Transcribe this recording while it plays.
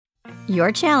Your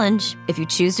challenge, if you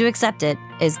choose to accept it,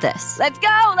 is this. Let's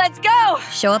go! Let's go!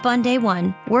 Show up on day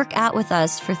 1, work out with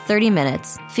us for 30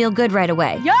 minutes, feel good right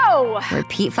away. Yo!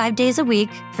 Repeat 5 days a week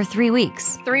for 3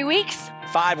 weeks. 3 weeks?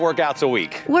 5 workouts a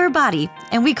week. We're Body,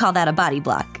 and we call that a body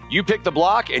block. You pick the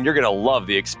block, and you're going to love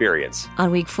the experience.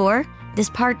 On week 4, this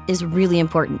part is really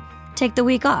important. Take the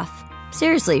week off.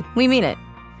 Seriously, we mean it.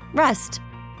 Rest.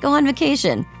 Go on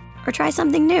vacation. Or try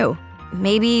something new.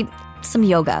 Maybe some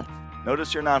yoga.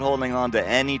 Notice you're not holding on to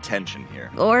any tension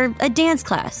here. Or a dance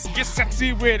class. Get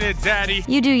sexy with it, daddy.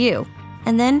 You do you.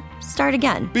 And then start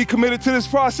again. Be committed to this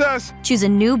process. Choose a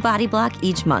new body block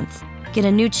each month. Get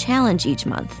a new challenge each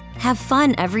month. Have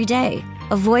fun every day.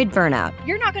 Avoid burnout.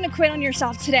 You're not going to quit on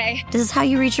yourself today. This is how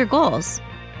you reach your goals.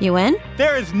 You in?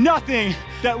 There is nothing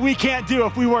that we can't do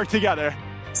if we work together.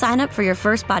 Sign up for your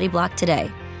first body block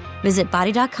today. Visit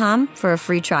body.com for a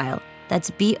free trial. That's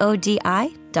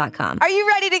BODI.com. Are you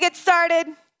ready to get started?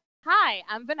 Hi,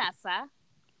 I'm Vanessa.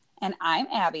 And I'm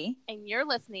Abby. And you're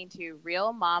listening to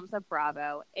Real Moms of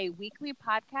Bravo, a weekly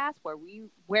podcast where we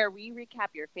recap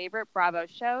your favorite Bravo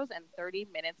shows in 30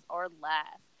 minutes or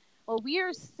less. Well, we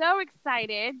are so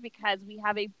excited because we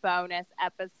have a bonus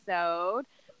episode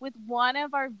with one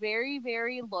of our very,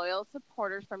 very loyal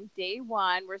supporters from day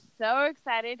one. We're so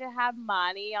excited to have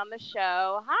Moni on the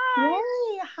show. Hi.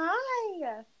 Yay,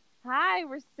 hi. Hi,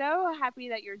 we're so happy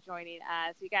that you're joining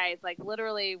us. You guys, like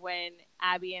literally when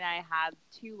Abby and I had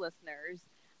 2 listeners,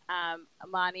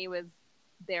 Moni was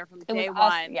there from day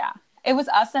one. Yeah. It was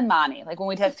us and Moni, like when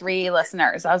we'd have 3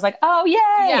 listeners. I was like, oh, yay.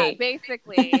 Yeah,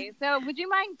 basically. So would you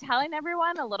mind telling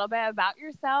everyone a little bit about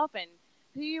yourself and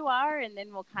who you are? And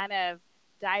then we'll kind of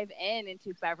dive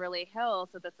into Beverly Hills.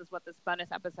 So this is what this bonus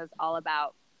episode is all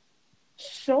about.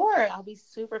 Sure. I'll be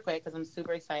super quick because I'm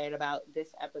super excited about this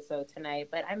episode tonight.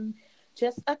 But I'm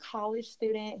just a college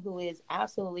student who is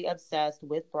absolutely obsessed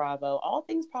with Bravo, all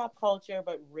things pop culture,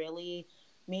 but really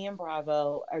me and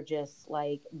Bravo are just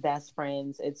like best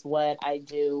friends. It's what I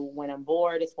do when I'm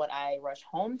bored. It's what I rush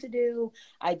home to do.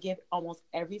 I give almost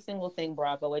every single thing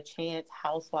Bravo a chance.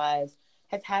 Housewives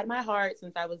has had my heart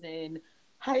since I was in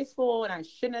high school and I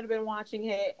shouldn't have been watching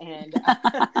it, and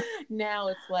now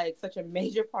it's like such a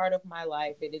major part of my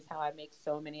life. It is how I make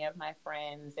so many of my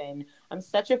friends, and I'm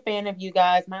such a fan of you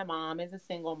guys. My mom is a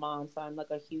single mom, so I'm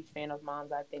like a huge fan of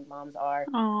moms. I think moms are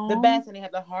the best, and they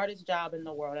have the hardest job in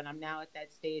the world, and I'm now at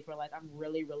that stage where like I'm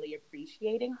really, really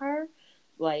appreciating her,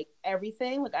 like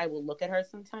everything. Like I will look at her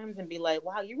sometimes and be like,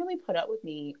 wow, you really put up with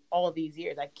me all of these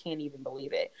years. I can't even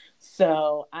believe it.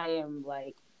 So I am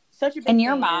like such a big And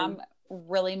your fan. mom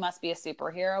really must be a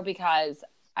superhero, because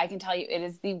I can tell you it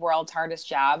is the world's hardest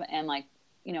job. And like,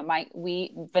 you know,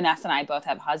 Vanessa and I both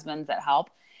have husbands that help.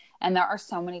 And there are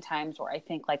so many times where I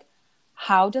think like,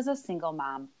 how does a single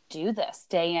mom do this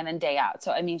day in and day out?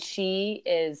 So, I mean, she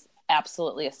is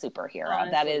absolutely a superhero.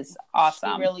 Honestly, that is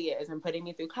awesome. She really is. And putting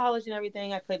me through college and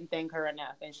everything, I couldn't thank her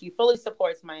enough. And she fully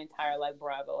supports my entire like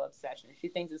Bravo obsession. She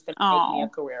thinks it's going to make me a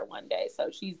career one day. So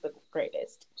she's the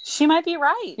greatest. She might be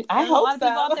right. I hope a lot of so.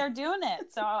 people out there doing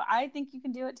it. So I think you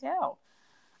can do it too.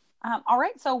 All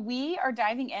right. So we are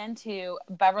diving into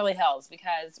Beverly Hills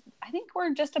because I think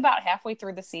we're just about halfway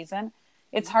through the season.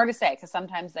 It's hard to say because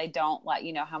sometimes they don't let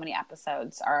you know how many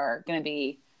episodes are going to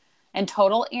be in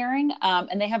total airing,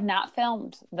 and they have not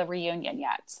filmed the reunion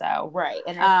yet. So right,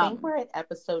 and I think we're at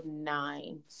episode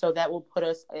 9, so that will put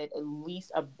us at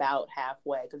least about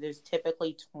halfway, because there's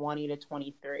typically 20 to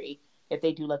 23 if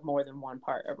they do like more than one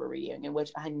part of a reunion,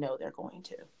 which I know they're going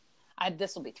to.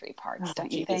 This will be 3 parts,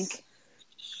 don't you think?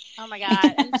 Oh my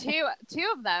god! And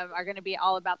two of them are going to be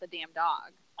all about the damn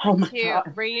dog. Oh my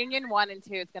god! Reunion 1 and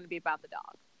 2 is going to be about the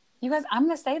dog. You guys, I'm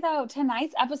going to say, though,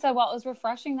 tonight's episode, while it was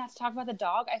refreshing not to talk about the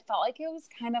dog, I felt like it was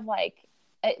kind of like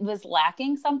it was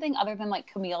lacking something other than like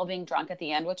Camille being drunk at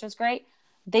the end, which was great.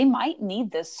 They might need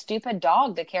this stupid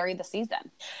dog to carry the season.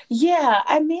 Yeah,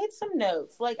 I made some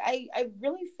notes. Like, I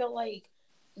really feel like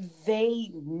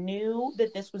they knew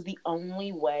that this was the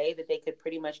only way that they could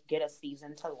pretty much get a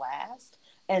season to last.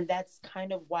 And that's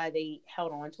kind of why they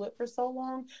held on to it for so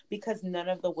long, because none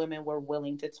of the women were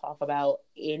willing to talk about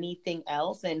anything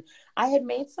else. And I had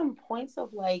made some points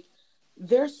of like,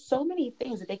 there's so many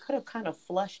things that they could have kind of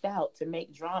flushed out to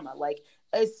make drama. Like,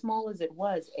 as small as it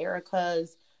was,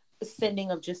 Erica's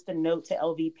sending of just a note to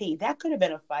LVP, that could have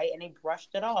been a fight, and they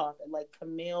brushed it off. And like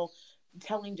Camille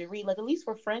telling Dorit, like, at least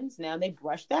we're friends now, and they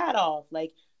brushed that off.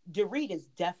 Like, Dorit is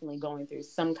definitely going through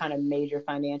some kind of major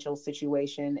financial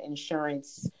situation,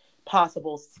 insurance,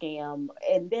 possible scam,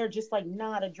 and they're just like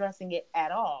not addressing it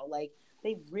at all. Like,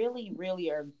 they really,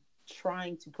 really are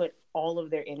trying to put all of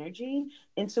their energy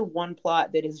into one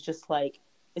plot that is just like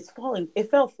It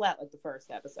fell flat like the first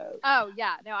episode. Oh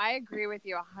yeah, no, I agree with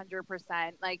you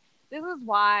 100%. Like, this is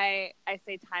why I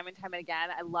say time and time again,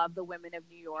 I love the women of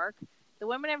New York. The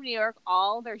women of New York,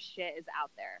 all their shit is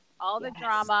out there. All the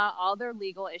drama, all their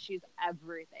legal issues,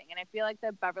 everything. And I feel like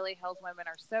the Beverly Hills women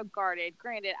are so guarded.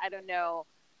 Granted, I don't know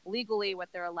legally what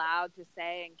they're allowed to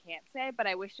say and can't say, but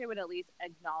I wish they would at least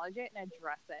acknowledge it and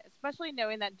address it, especially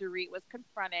knowing that Dorit was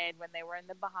confronted when they were in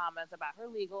the Bahamas about her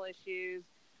legal issues,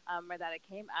 or that it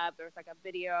came up. There was like a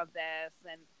video of this,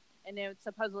 and it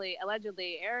supposedly,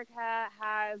 allegedly, Erica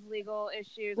has legal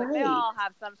issues. Like, they all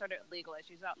have some sort of legal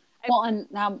issues. So, and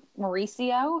now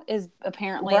Mauricio is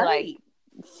apparently like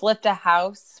flipped a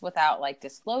house without like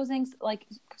disclosing like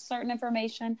certain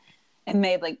information and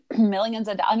made like millions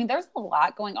of dollars. I mean, there's a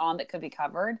lot going on that could be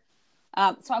covered.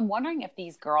 So I'm wondering if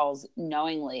these girls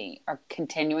knowingly are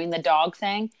continuing the dog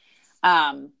thing.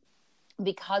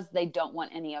 Because they don't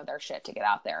want any of their shit to get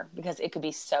out there, because it could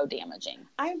be so damaging.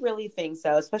 I really think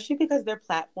so, especially because their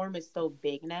platform is so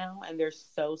big now and they're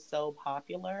so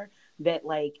popular that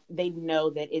like they know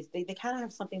that they kind of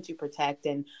have something to protect.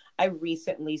 And I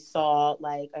recently saw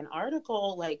like an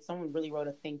article, like someone really wrote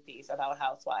a think piece about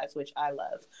Housewives, which I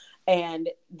love. And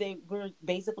they were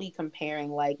basically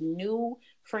comparing like new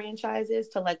franchises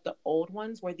to like the old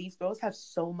ones, where these girls have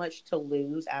so much to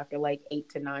lose after like 8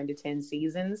 to 9 to 10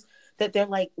 seasons that they're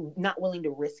like not willing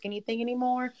to risk anything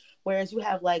anymore. Whereas you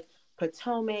have like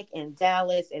Potomac and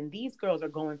Dallas, and these girls are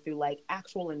going through like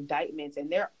actual indictments,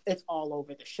 and it's all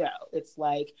over the show. It's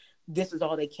like this is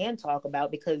all they can talk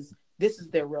about because this is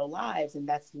their real lives, and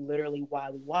that's literally why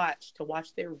we watch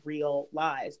their real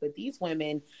lives. But these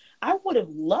women, I would have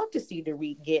loved to see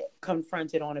Dorit get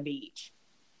confronted on a beach.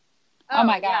 Oh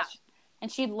my gosh. Yeah.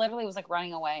 And she literally was like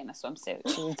running away in a swimsuit.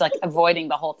 She was like avoiding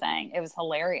the whole thing. It was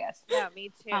hilarious. No,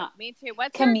 me too. Me too.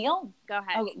 What's Camille? Go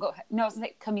ahead. Oh, go ahead. No,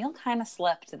 Camille kind of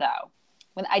slipped though.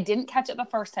 When I didn't catch it the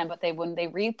first time, but when they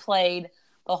replayed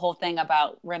the whole thing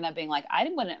about Rinna being like, I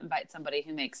wouldn't invite somebody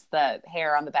who makes the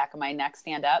hair on the back of my neck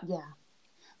stand up. Yeah.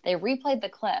 They replayed the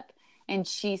clip, and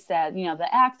she said, the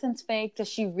accent's fake. Does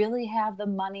she really have the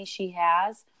money she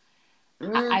has?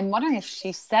 I'm wondering if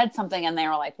she said something and they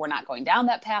were like, we're not going down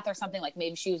that path or something. Like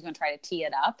maybe she was going to try to tee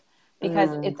it up, because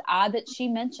it's odd that she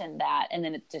mentioned that and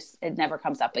then it never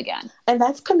comes up again. And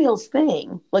that's Camille's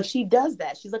thing. Like, she does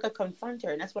that. She's like a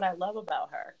confronter, and that's what I love about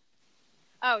her.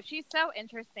 Oh, she's so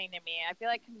interesting to me. I feel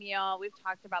like Camille, we've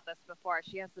talked about this before.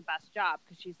 She has the best job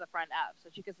because she's the front of. So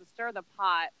she gets to stir the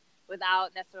pot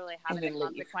without necessarily having the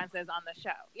consequences on the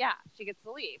show. Yeah, she gets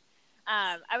to leave.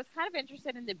 I was kind of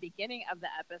interested in the beginning of the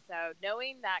episode,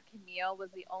 knowing that Camille was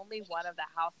the only one of the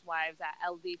housewives at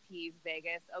LVP's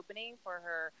Vegas opening for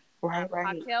her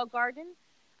cocktail garden.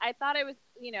 I thought it was,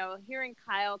 hearing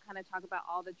Kyle kind of talk about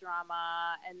all the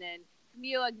drama, and then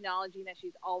Camille acknowledging that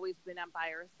she's always been up by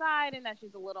her side and that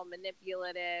she's a little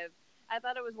manipulative. I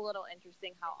thought it was a little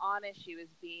interesting how honest she was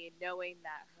being, knowing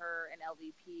that her and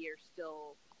LVP are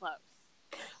still close.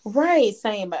 Right,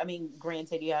 same. But I mean,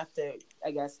 granted, you have to,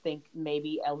 I guess, think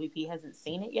maybe LVP hasn't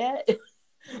seen it yet.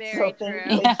 Very true.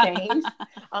 Things may change.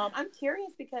 I'm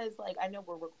curious because, like, I know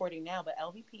we're recording now, but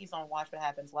LVP is on Watch What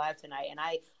Happens Live tonight, and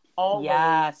I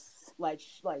always like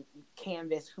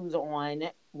canvas who's on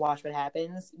Watch What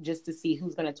Happens just to see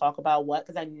who's going to talk about what,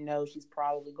 because I know she's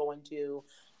probably going to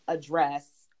address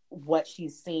what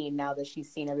she's seen now that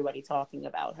she's seen everybody talking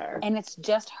about her. And it's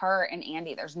just her and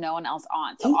Andy. There's no one else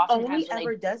on. So he oftentimes only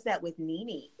ever does that with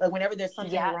Nene. Like whenever there's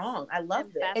something wrong. I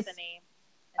love this. Bethany.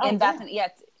 Bethany,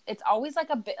 it's always like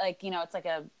a bit like, it's like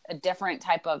a different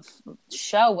type of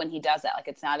show when he does that. Like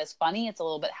it's not as funny. It's a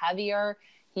little bit heavier.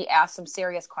 He asks some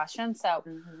serious questions. So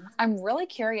I'm really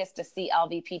curious to see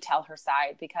LVP tell her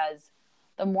side, because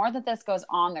the more that this goes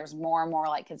on, there's more and more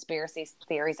like conspiracy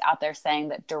theories out there saying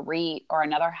that Dorit or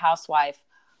another housewife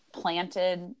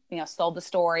sold the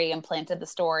story and planted the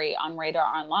story on Radar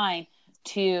Online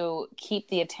to keep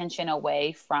the attention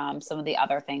away from some of the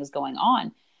other things going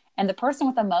on. And the person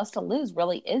with the most to lose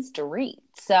really is Dorit.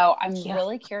 So I'm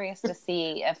really curious to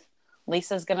see if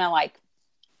Lisa's going to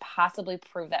possibly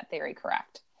prove that theory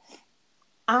correct.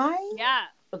 Go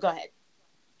ahead.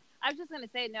 I was just going to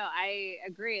say, no, I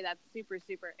agree. That's super,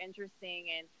 super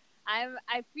interesting. And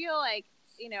I feel like,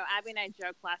 Abby and I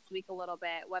joked last week a little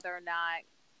bit whether or not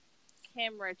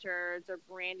Kim Richards or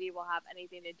Brandy will have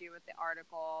anything to do with the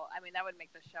article. I mean, that would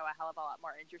make the show a hell of a lot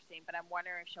more interesting, but I'm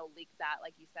wondering if she'll leak that,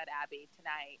 like you said, Abby,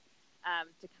 tonight,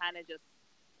 to kind of just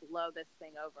blow this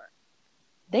thing over.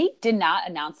 They did not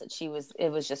announce that it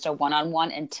was just a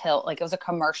one-on-one until like it was a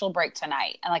commercial break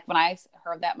tonight. And like when I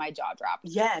heard that, my jaw dropped.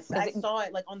 Yes, I saw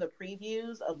it like on the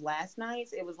previews of last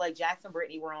night's. It was like Jax and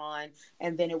Brittany were on,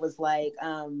 and then it was like,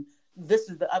 this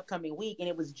is the upcoming week, and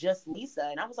it was just Lisa.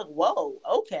 And I was like, whoa,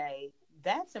 okay,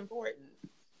 that's important.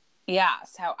 Yeah.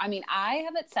 So, I mean, I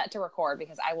have it set to record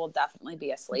because I will definitely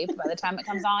be asleep by the time it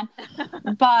comes on.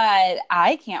 But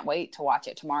I can't wait to watch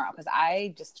it tomorrow because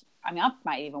I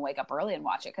might even wake up early and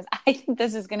watch it because I think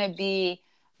this is going to be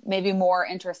maybe more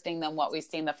interesting than what we've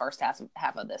seen the first half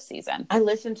of this season. I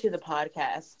listened to the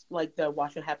podcast, like the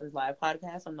Watch What Happens Live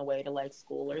podcast on the way to like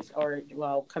school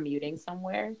or commuting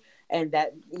somewhere. And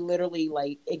that literally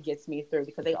like, it gets me through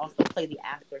because they also play the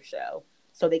after show.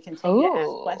 So they continue to ask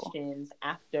questions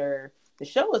after the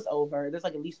show is over. There's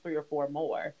like at least 3 or 4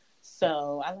 more.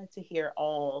 So I like to hear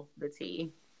all the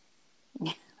tea.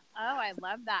 Oh, I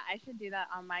love that. I should do that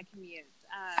on my commute.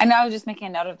 I know, I was just making a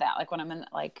note of that. Like when I'm in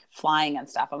like flying and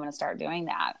stuff, I'm going to start doing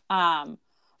that.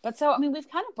 But so, I mean,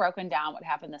 we've kind of broken down what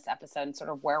happened this episode and sort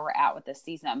of where we're at with this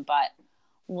season. But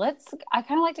I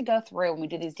kind of like to go through when we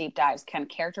do these deep dives, kind of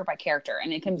character by character.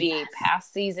 And it can be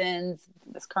past seasons,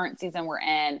 this current season we're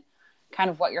in, kind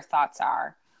of what your thoughts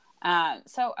are.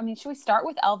 So, I mean, should we start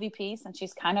with LVP since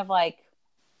she's kind of like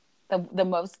the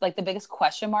most, like the biggest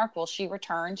question mark? Will she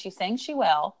return? She's saying she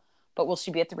will, but will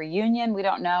she be at the reunion? We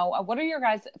don't know. What are your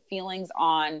guys' feelings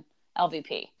on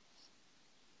LVP?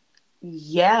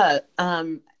 Yeah.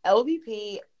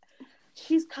 LVP,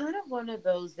 she's kind of one of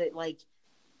those that like,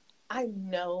 I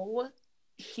know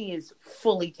she is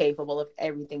fully capable of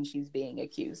everything she's being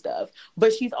accused of,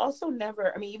 but she's also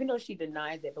never, I mean, even though she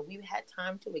denies it, but we've had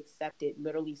time to accept it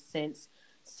literally since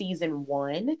season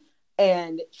 1,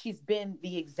 and she's been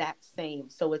the exact same.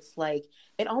 So it's like,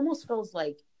 it almost feels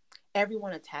like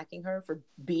everyone attacking her for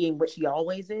being what she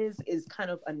always is kind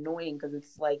of annoying because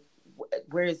it's like,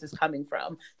 where is this coming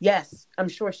from? Yes, I'm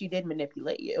sure she did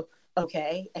manipulate you.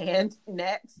 Okay, and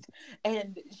next.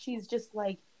 And she's just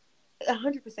like,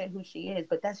 100% who she is,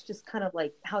 but that's just kind of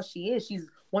like how she is. She's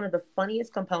one of the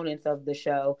funniest components of the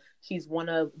show. She's one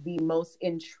of the most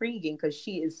intriguing because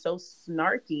she is so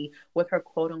snarky with her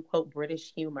quote unquote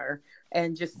British humor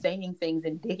and just saying things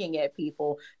and digging at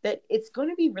people that it's going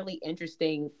to be really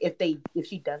interesting if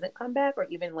she doesn't come back or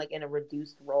even like in a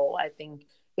reduced role. I think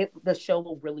the show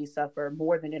will really suffer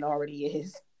more than it already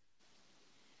is.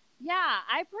 Yeah,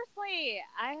 I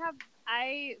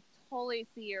totally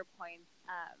see your points,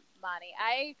 Bonnie.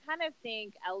 I kind of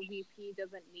think LVP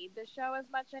doesn't need the show as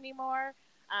much anymore.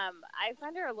 I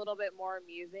find her a little bit more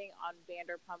amusing on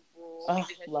Vanderpump Rules because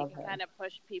she can kind of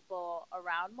push people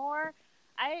around more.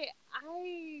 I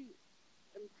am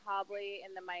probably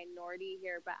in the minority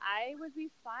here, but I would be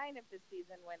fine if the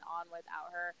season went on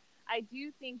without her. I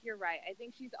do think you're right. I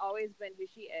think she's always been who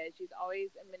she is. She's always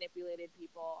manipulated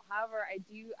people. However, I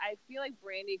feel like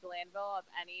Brandi Glanville, of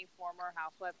any former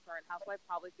housewife, current housewife,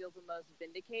 probably feels the most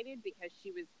vindicated because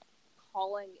she was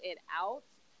calling it out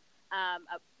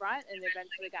up front and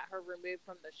eventually got her removed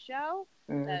from the show.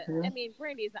 I mean,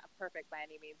 Brandi is not perfect by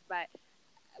any means, but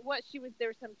what she was,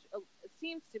 it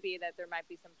seems to be that there might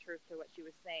be some truth to what she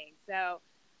was saying. So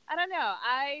I don't know.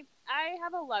 I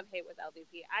have a love-hate with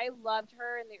LVP. I loved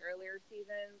her in the earlier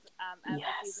seasons. As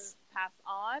the seasons pass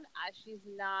on, she's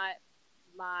not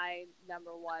my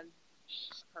number one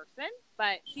person,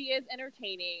 but she is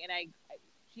entertaining, and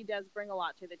she does bring a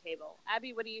lot to the table.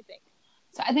 Abby, what do you think?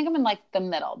 So I think I'm in like the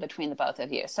middle between the both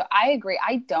of you. So I agree.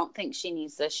 I don't think she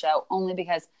needs this show only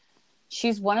because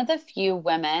she's one of the few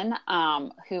women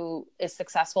who is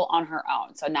successful on her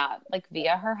own. So not like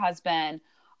via her husband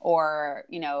or,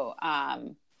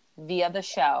 via the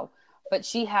show, but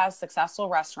she has successful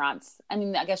restaurants. I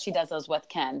mean, I guess she does those with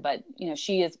Ken, but,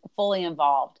 she is fully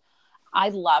involved. I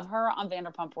love her on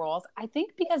Vanderpump Rules. I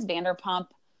think because Vanderpump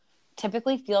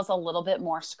typically feels a little bit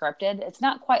more scripted. It's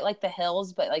not quite like The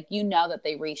Hills, but like, that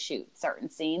they reshoot certain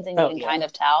scenes and you can kind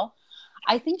of tell.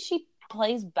 I think she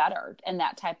plays better in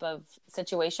that type of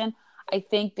situation. I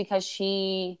think because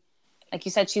she, like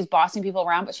you said, she's bossing people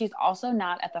around, but she's also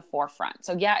not at the forefront.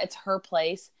 So yeah, it's her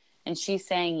place and she's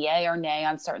saying yay or nay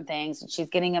on certain things and she's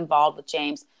getting involved with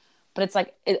James, but it's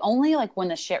like, it only like when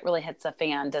the shit really hits the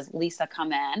fan does Lisa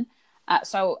come in.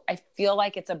 So I feel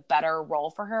like it's a better role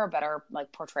for her, a better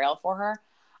like portrayal for her.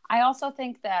 I also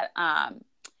think that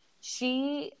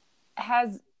she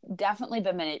has definitely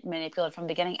been manipulated from the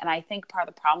beginning. And I think part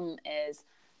of the problem is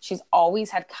she's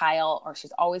always had Kyle or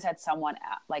she's always had someone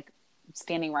like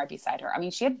standing right beside her. I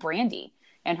mean, she had Brandi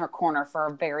in her corner for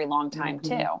a very long time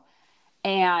too.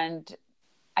 And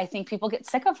I think people get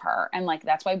sick of her. And like,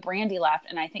 that's why Brandi left.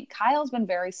 And I think Kyle's been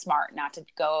very smart not to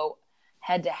go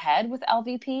head to head with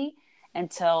LVP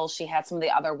until she had some of the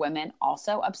other women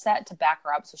also upset to back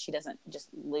her up so she doesn't just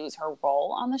lose her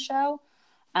role on the show.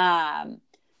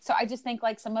 So I just think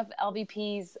like some of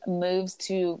LVP's moves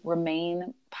to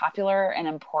remain popular and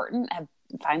important have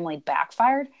finally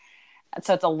backfired.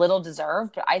 So it's a little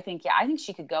deserved, but I think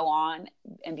she could go on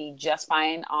and be just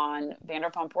fine on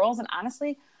Vanderpump Rules. And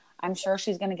honestly, I'm sure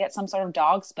she's going to get some sort of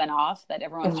dog spinoff that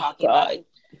everyone's talking about.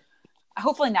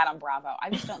 Hopefully not on Bravo. I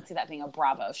just don't see that being a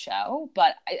Bravo show,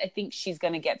 but I think she's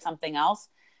going to get something else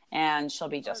and she'll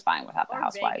be just fine without the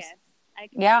Housewives. Vegas. I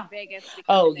can see Vegas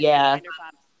because Vanderpump.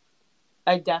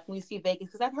 I definitely see Vegas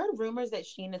because I've heard rumors that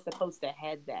Sheena's supposed to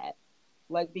head that.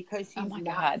 Like, because she's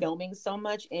not filming so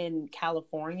much in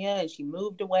California and she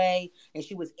moved away and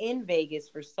she was in Vegas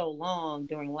for so long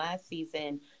during last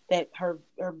season that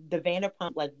the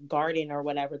Vanderpump like garden or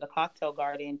whatever, the cocktail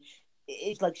garden,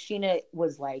 it's like Sheena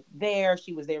was like there.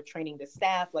 She was there training the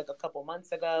staff like a couple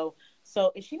months ago.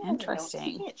 So if Sheena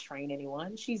she can't train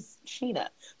anyone. She's Sheena.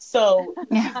 So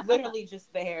she's literally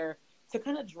just there to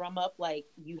kind of drum up, like,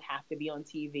 you have to be on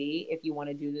TV if you want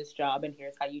to do this job, and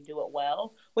here's how you do it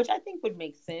well, which I think would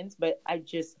make sense. But I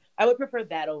would prefer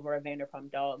that over a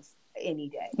Vanderpump Dogs any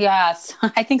day. Yes,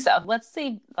 I think so. Let's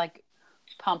see, like,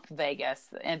 Pump Vegas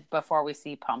before we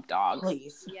see Pump Dogs.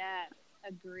 Please. Yes,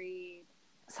 agreed.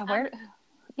 So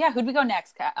who'd we go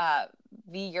next?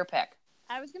 V, your pick.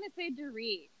 I was going to say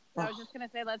Dorit. I was just going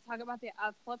to say, let's talk about the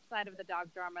flip side of the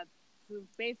dog drama, who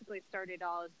basically started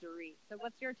all as Dorit. So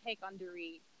what's your take on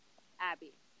Dorit,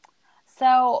 Abby?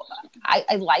 So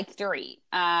I like Dorit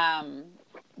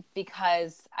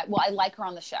because, I like her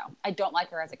on the show. I don't like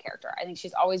her as a character. I think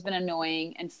she's always been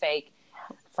annoying and fake,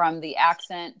 from the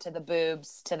accent to the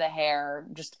boobs to the hair.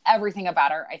 Just everything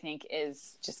about her, I think,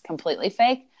 is just completely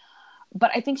fake.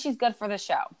 But I think she's good for the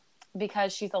show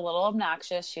because she's a little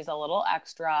obnoxious. She's a little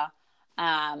extra.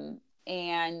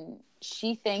 And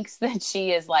she thinks that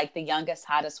she is like the youngest,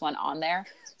 hottest one on there.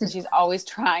 So she's always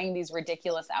trying these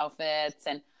ridiculous outfits.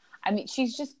 And I mean,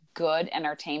 she's just good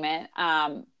entertainment.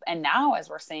 And now, as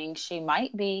we're seeing, she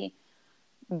might be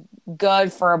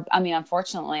good for, I mean,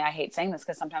 unfortunately, I hate saying this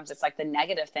because sometimes it's like the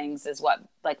negative things is what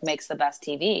like makes the best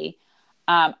TV.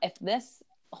 If this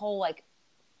whole like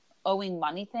owing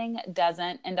money thing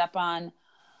doesn't end up on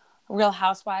Real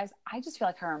Housewives, I just feel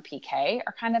like her and PK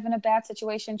are kind of in a bad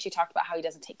situation. She talked about how he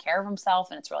doesn't take care of himself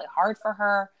and it's really hard for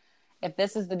her. If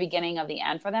this is the beginning of the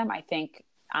end for them, I think,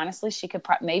 honestly, she could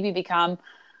maybe become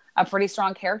a pretty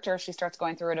strong character if she starts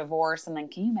going through a divorce. And then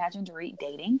can you imagine Dorit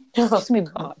dating? She's going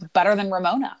to be better than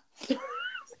Ramona.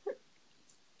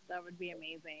 That would be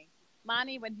amazing.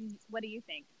 Moni, what do you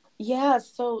think? Yeah,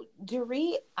 so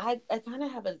Dorit, I kind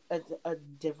of have a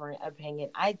different opinion.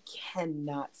 I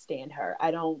cannot stand her. I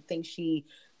don't think she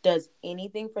does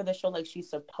anything for the show like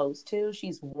she's supposed to.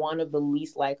 She's one of the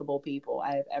least likable people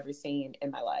I have ever seen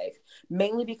in my life,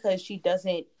 mainly because she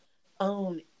doesn't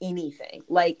own anything.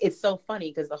 Like, it's so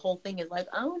funny because the whole thing is like,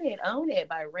 own it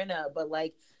by Rinna, but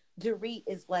like Dorit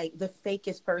is like the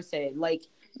fakest person, like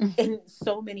in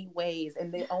so many ways.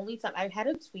 And the only time I had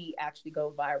a tweet actually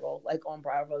go viral, like on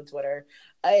Bravo Twitter,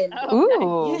 and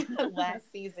last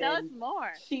season, tell us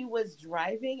more. She was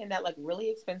driving in that like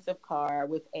really expensive car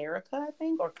with Erica, I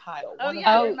think, or Kyle.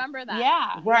 I remember that.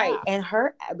 Yeah, right. And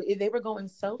they were going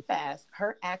so fast.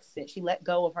 Her accent, she let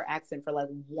go of her accent for like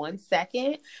 1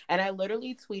 second, and I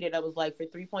literally tweeted, I was like, for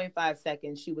 3.5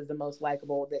 seconds, she was the most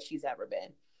likable that she's ever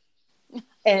been.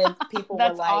 And people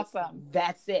were like, awesome.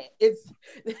 That's it.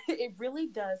 It really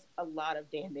does a lot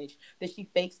of damage that she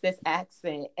fakes this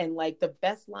accent. And like the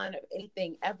best line of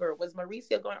anything ever was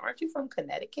Mauricio going, "Aren't you from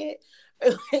Connecticut?"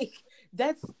 Like,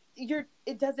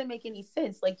 it doesn't make any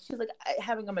sense. Like, she's like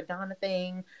having a Madonna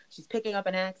thing. She's picking up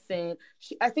an accent.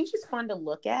 I think she's fun to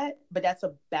look at, but that's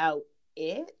about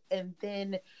it. And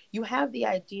then you have the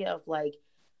idea of like,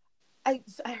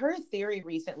 I heard a theory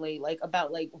recently, like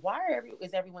about like why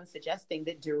is everyone suggesting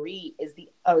that Dorit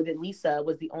that Lisa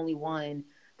was the only one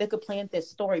that could plant this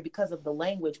story because of the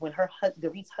language when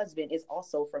Dorit's husband is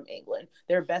also from England.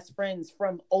 They're best friends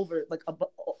from over like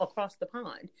across the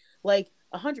pond. Like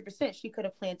 100%, she could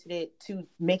have planted it to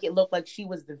make it look like she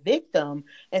was the victim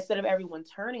instead of everyone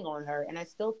turning on her. And I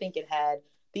still think it had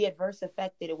the adverse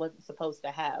effect that it wasn't supposed to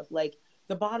have. Like,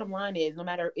 the bottom line is, no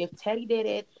matter if Teddy did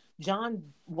it, John,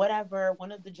 whatever,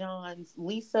 one of the Johns,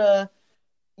 Lisa,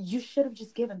 you should have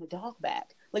just given the dog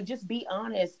back. Like, just be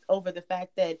honest over the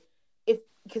fact that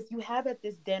because you have at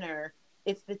this dinner,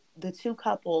 it's the two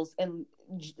couples, and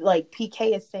like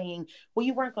PK is saying, well,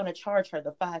 you weren't going to charge her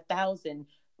the $5,000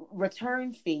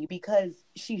 return fee because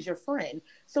she's your friend.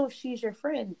 So if she's your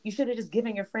friend, you should have just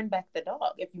given your friend back the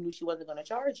dog if you knew she wasn't going to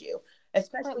charge you.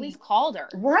 Especially, or at least called her,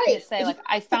 right? To say like,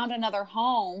 I found another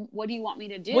home. What do you want me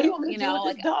to do? What do you want me to do with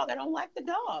like, this dog? I don't like the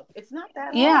dog. It's not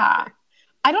that yeah. hard.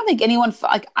 I don't think anyone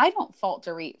like I don't fault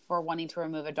Dorit for wanting to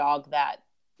remove a dog that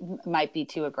might be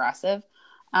too aggressive.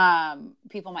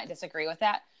 People might disagree with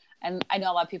that. And I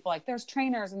know a lot of people like there's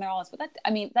trainers and they're all this, but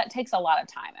that takes a lot of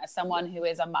time. As someone who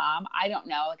is a mom, I don't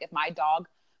know, like if my dog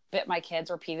bit my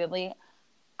kids repeatedly,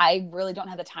 I really don't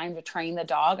have the time to train the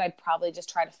dog. I'd probably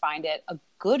just try to find it a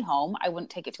good home. I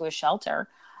wouldn't take it to a shelter.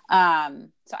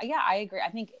 So yeah, I agree. I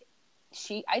think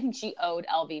she owed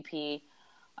LVP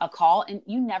a call, and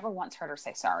you never once heard her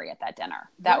say sorry at that dinner.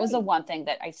 That was the one thing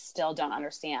that I still don't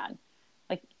understand.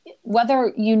 Like,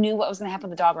 whether you knew what was going to happen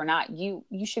to the dog or not, you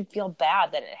should feel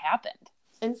bad that it happened.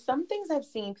 And some things I've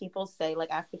seen people say,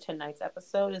 like after tonight's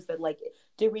episode, is that like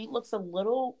Dorit looks a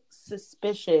little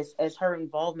suspicious as her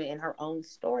involvement in her own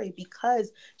story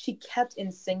because she kept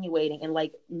insinuating and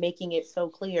like making it so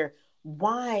clear.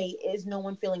 Why is no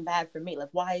one feeling bad for me? Like,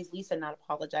 why is Lisa not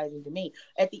apologizing to me?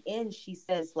 At the end, she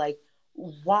says like,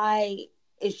 why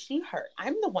is she hurt?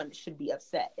 I'm the one that should be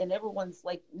upset. And everyone's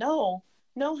like, no,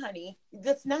 honey,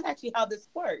 that's not actually how this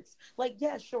works. Like,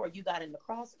 yeah, sure, you got in the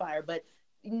crossfire, but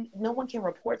no one can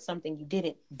report something you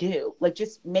didn't do. Like,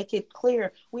 just make it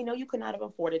clear. We know you could not have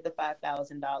afforded the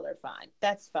 $5,000 fine.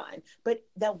 That's fine. But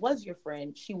that was your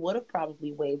friend. She would have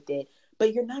probably waived it.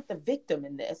 But you're not the victim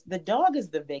in this. The dog is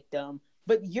the victim,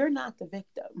 but you're not the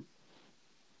victim.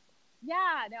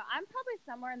 Yeah, no, I'm probably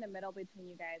somewhere in the middle between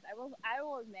you guys. I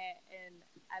will admit, and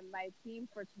my theme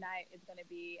for tonight is going to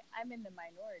be I'm in the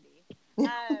minority.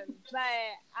 But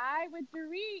with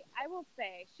Dorit, I will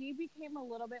say she became a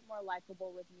little bit more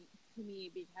likable to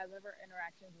me because of her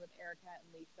interactions with Erica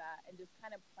and Lisa, and just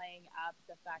kind of playing up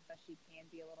the fact that she can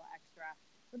be a little extra.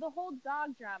 With the whole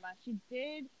dog drama, she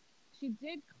did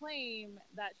claim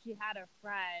that she had a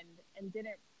friend and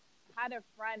had a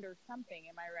friend or something.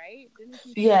 Am I right?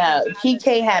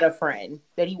 PK had a friend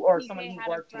that someone he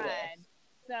worked with.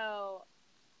 So,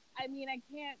 I mean, I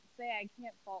can't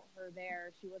fault her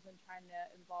there. She wasn't trying to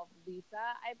involve Lisa.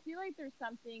 I feel like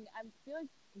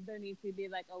there needs to be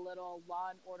like a little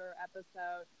Law and Order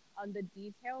episode on the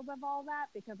details of all that,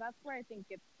 because that's where I think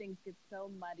things get so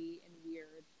muddy and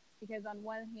weird. Because on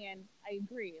one hand, I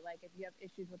agree, like if you have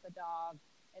issues with the dog,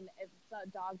 and if a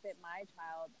dog bit my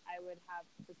child, I would have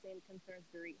the same concerns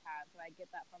Dorit has. So I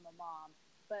get that from a mom.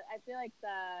 But I feel like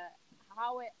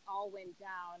how it all went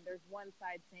down, there's one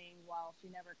side saying, well,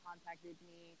 she never contacted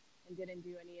me and didn't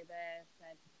do any of this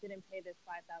and didn't pay this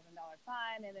 $5,000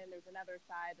 fine. And then there's another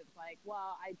side that's like,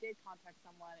 well, I did contact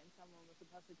someone and someone was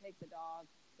supposed to take the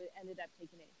dog, but ended up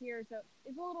taking it here. So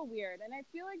it's a little weird. And I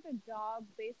feel like the dog,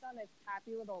 based on its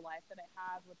happy little life that it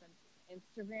has with an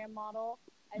Instagram model,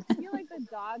 I feel like the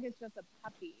dog is just a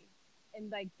puppy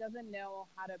and like doesn't know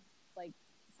how to, like,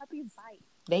 puppies bite.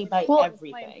 They bite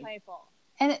everything.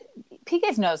 And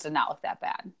PK's nose did not look that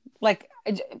bad. Like,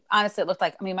 honestly, it looked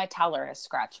like, my toddler has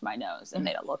scratched my nose and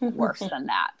made it look worse than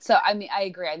that. So, I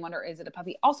agree. I wonder, is it a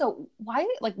puppy? Also, why,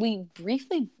 like,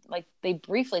 they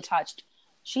briefly touched,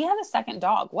 she had a second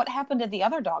dog. What happened to the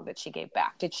other dog that she gave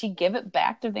back? Did she give it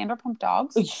back to Vanderpump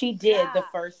Dogs? She did the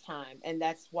first time. And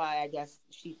that's why I guess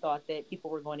she thought that people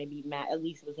were going to be mad. At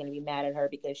least was going to be mad at her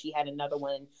because she had another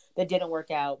one that didn't work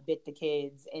out, bit the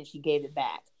kids, and she gave it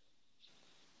back.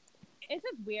 It's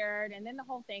just weird. And then the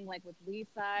whole thing, like with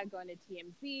Lisa going to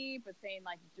TMZ, but saying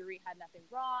like Dorit had nothing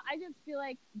wrong. I just feel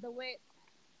like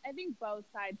I think both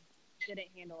sides didn't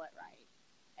handle it right.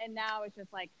 And now it's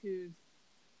just like who's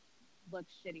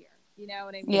looks shittier. You know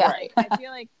what I mean? Yeah. Like, I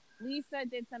feel like Lisa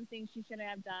did something she shouldn't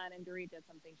have done, and Dorit did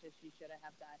something she shouldn't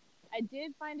have done. I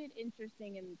did find it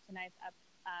interesting in tonight's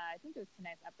I think it was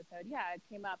tonight's episode. Yeah, it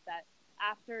came up that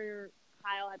after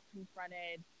Kyle had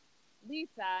confronted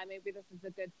Lisa, maybe this is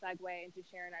a good segue into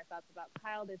sharing our thoughts about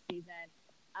Kyle this season,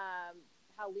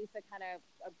 how Lisa kind of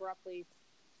abruptly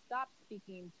stopped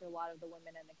speaking to a lot of the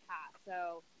women in the cast.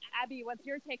 So, Abby, what's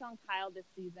your take on Kyle this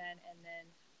season, and then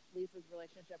Lisa's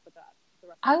relationship with the rest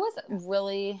of I was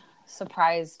really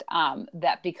surprised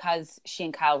that because she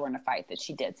and Kyle were in a fight, that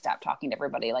she did stop talking to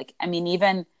everybody. Like,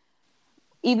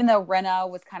 even though Rinna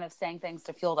was kind of saying things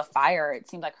to fuel the fire, it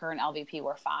seemed like her and LVP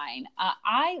were fine.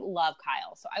 I love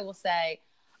Kyle. So I will say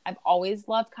I've always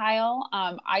loved Kyle.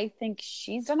 I think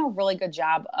she's done a really good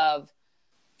job of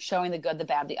showing the good, the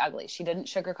bad, the ugly. She didn't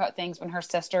sugarcoat things when her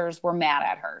sisters were mad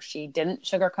at her. She didn't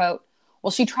sugarcoat.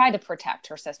 Well, she tried to protect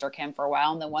her sister Kim for a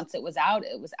while. And then once it was out,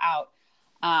 it was out.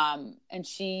 And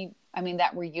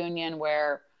that reunion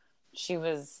where she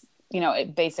was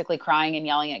basically crying and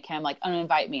yelling at Kim, like,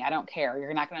 uninvite me. I don't care.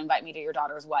 You're not going to invite me to your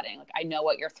daughter's wedding. Like, I know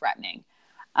what you're threatening.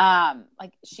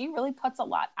 Like, she really puts a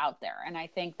lot out there. And I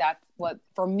think that's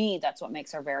for me, that's what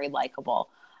makes her very likable.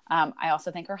 I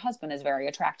also think her husband is very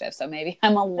attractive. So maybe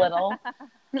I'm a little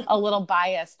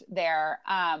biased there.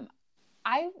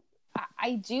 I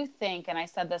do think, and I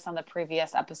said this on the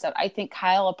previous episode, I think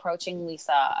Kyle approaching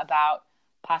Lisa about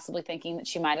possibly thinking that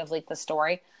she might have leaked the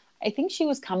story, I think she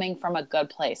was coming from a good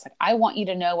place. Like, I want you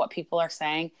to know what people are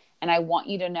saying, and I want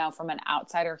you to know from an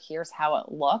outsider, here's how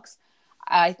it looks.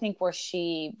 I think where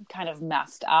she kind of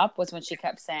messed up was when she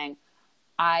kept saying,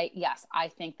 I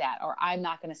think that, or I'm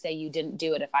not going to say you didn't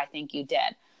do it if I think you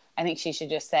did. I think she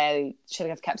should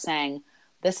have kept saying,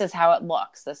 this is how it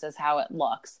looks. This is how it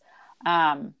looks.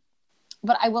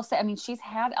 But I will say, I mean, she's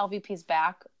had LVP's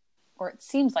back, or it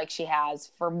seems like she has,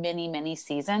 for many, many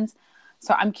seasons.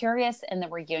 So I'm curious in the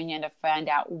reunion to find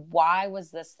out, why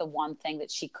was this the one thing that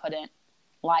she couldn't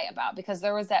lie about? Because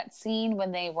there was that scene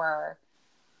when they were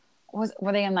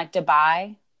they in like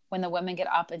Dubai, when the women get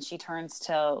up and she turns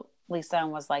to Lisa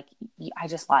and was like, I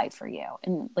just lied for you.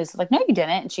 And Lisa's like, no, you didn't.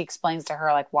 And she explains to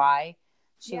her like why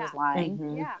she was lying.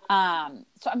 Mm-hmm. Yeah.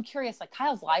 So I'm curious, like,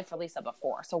 Kyle's lied for Lisa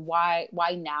before. So why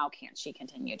now can't she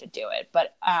continue to do it?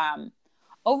 But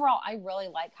overall, I really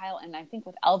like Kyle. And I think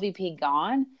with LVP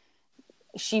gone,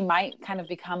 she might kind of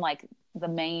become like the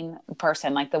main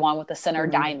person, like the one with the center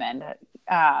diamond,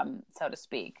 so to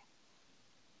speak.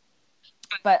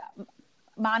 But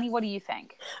Moni, what do you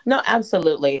think? No,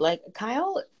 absolutely. Like,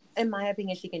 Kyle, in my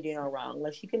opinion, she can do no wrong.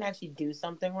 Like, she can actually do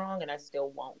something wrong and I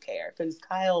still won't care, because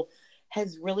Kyle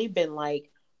has really been like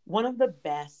some of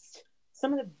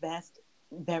the best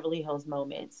Beverly Hills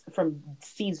moments from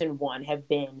season 1 have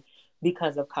been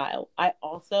because of Kyle. I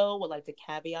also would like to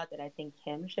caveat that I think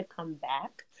Kim should come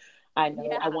back. I know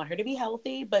I want her to be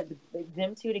healthy, but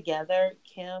them two together,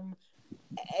 Kim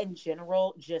in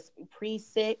general, just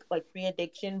pre-sick, like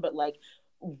pre-addiction, but like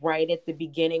right at the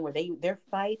beginning where their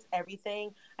fights,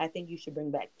 everything. I think you should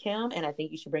bring back Kim, and I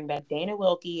think you should bring back Dana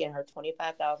Wilkie and her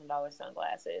 $25,000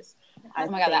 sunglasses. Oh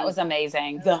my God, that was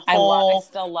amazing. I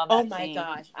still love that Oh my scene.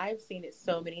 gosh, I've seen it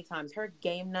so many times. Her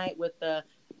game night with the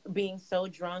being so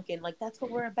drunk, and like, that's what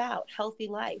we're about. Healthy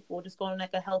life. We'll just go on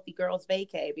like a healthy girls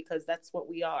vacay, because that's what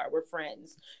we are. We're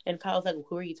friends. And Kyle's like,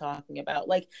 who are you talking about?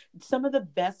 Like, some of the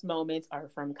best moments are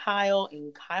from Kyle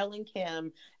and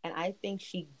Kim. And I think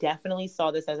she definitely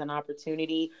saw this as an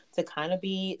opportunity to kind of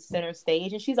be center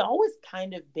stage. And she's always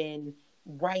kind of been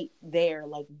right there,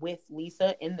 like with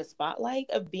Lisa in the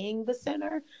spotlight of being the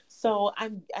center. So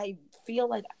I feel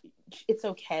like it's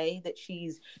okay that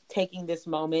she's taking this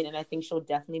moment, and I think she'll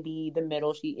definitely be the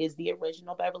middle. She is the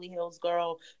original Beverly Hills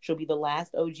girl. She'll be the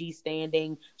last OG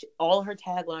standing. All her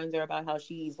taglines are about how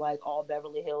she's like all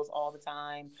Beverly Hills all the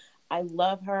time. I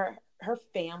love her. Her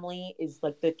family is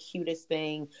like the cutest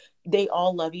thing. They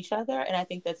all love each other, and I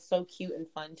think that's so cute and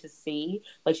fun to see.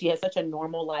 Like, she has such a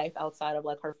normal life outside of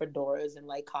like her fedoras and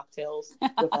like cocktails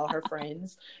with all her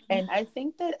friends. And I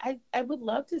think that I would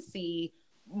love to see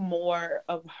more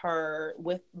of her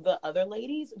with the other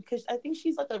ladies, because I think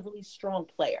she's like a really strong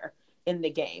player in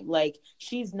the game. Like,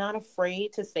 she's not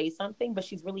afraid to say something, but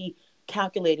she's really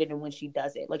calculated in when she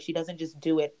does it. Like, she doesn't just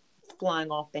do it flying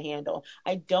off the handle.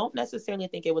 I don't necessarily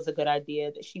think it was a good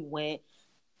idea that she went,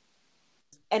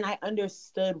 and I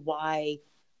understood why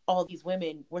all these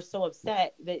women were so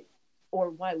upset that, or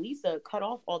why Lisa cut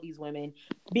off all these women,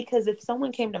 because if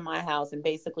someone came to my house and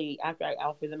basically, after I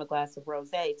offered them a glass of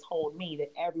rosé, told me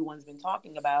that everyone's been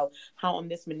talking about how I'm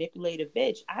this manipulative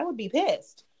bitch, I would be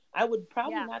pissed. I would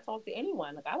probably not talk to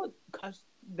anyone. Like, I would cuss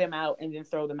them out and then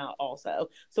throw them out also.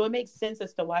 So it makes sense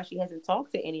as to why she hasn't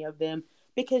talked to any of them,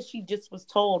 because she just was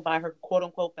told by her quote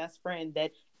unquote best friend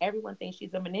that everyone thinks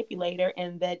she's a manipulator,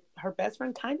 and that her best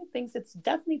friend kind of thinks it's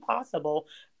definitely possible.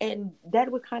 And that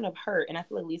would kind of hurt. And I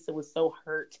feel like Lisa was so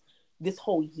hurt this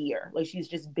whole year. Like, she's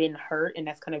just been hurt, and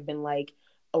that's kind of been like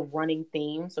a running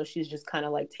theme. So she's just kind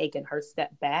of like taken her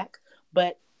step back.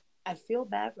 But I feel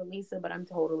bad for Lisa, but I'm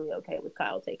totally okay with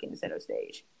Kyle taking the center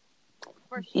stage.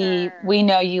 For sure. We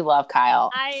know you love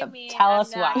Kyle. Tell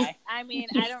us why. I mean,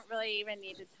 I don't really even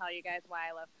need to tell you guys why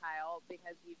I love Kyle,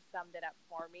 because you've summed it up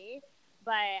for me.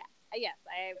 But yes,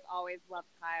 I've always loved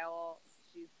Kyle.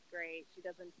 She's great. She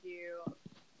doesn't do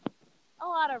a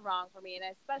lot of wrong for me, and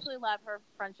I especially love her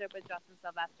friendship with Justin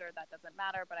Sylvester. That doesn't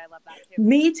matter, but I love that too.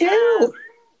 Me too.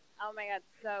 Oh my God,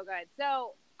 so good.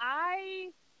 So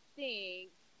I think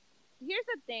here's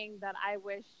the thing that I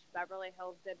wish Beverly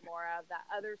Hills did more of that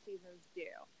other seasons do.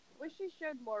 Wish she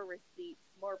showed more receipts,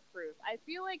 more proof. I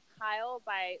feel like Kyle,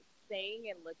 by saying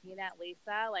and looking at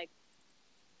Lisa, like,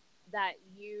 that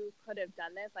you could have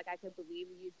done this, like I could believe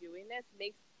you doing this,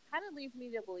 kind of leads me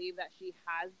to believe that she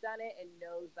has done it and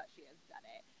knows that she has done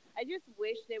it. I just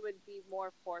wish they would be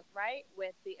more forthright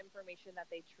with the information that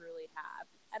they truly have.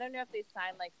 I don't know if they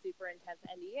signed like super intense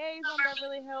NDAs on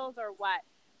Beverly Hills or what,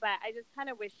 but I just kind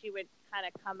of wish she would kind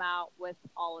of come out with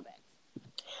all of it.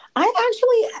 I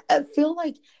actually feel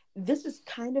like this is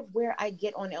kind of where I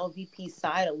get on LVP's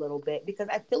side a little bit, because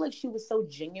I feel like she was so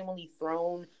genuinely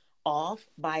thrown off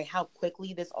by how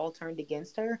quickly this all turned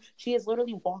against her. She has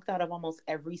literally walked out of almost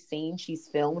every scene she's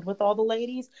filmed with all the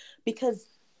ladies, because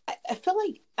I feel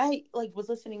like I was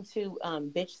listening to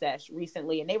Bitch Sesh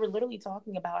recently, and they were literally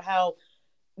talking about how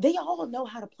they all know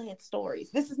how to plant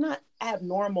stories. This is not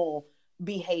abnormal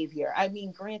behavior. I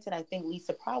mean, granted, I think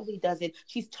Lisa probably does it.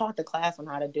 She's taught the class on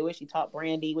how to do it. She taught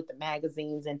Brandy with the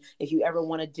magazines, and if you ever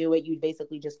want to do it, you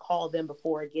basically just call them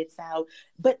before it gets out.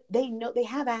 But they know, they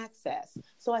have access.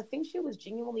 So I think she was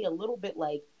genuinely a little bit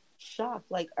like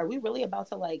shocked. Like, are we really about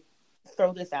to like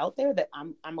throw this out there that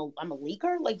I'm a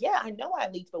leaker? Like, yeah, I know I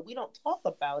leaked, but we don't talk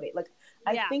about it. Like,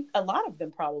 I think a lot of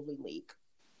them probably leak.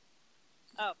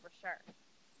 Oh, for sure.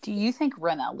 Do you think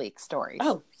Rinna leaks stories?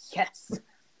 Oh, yes.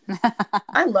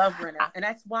 I love Rinna, and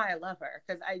that's why I love her,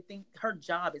 because I think her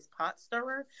job is pot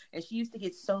stirrer, and she used to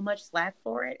get so much slack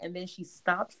for it, and then she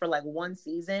stopped for like one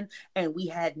season, and we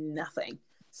had nothing.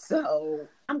 So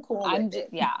I'm cool with it.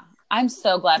 Yeah, I'm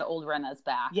so glad old Rinna's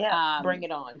back. Yeah, bring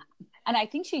it on. And I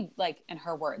think she, like, in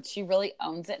her words, she really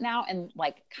owns it now, and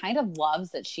like kind of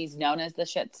loves that she's known as the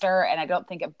shit stir, and I don't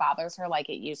think it bothers her like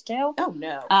it used to. Oh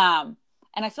no.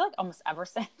 And I feel like almost ever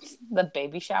since the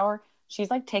baby shower, she's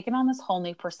like taken on this whole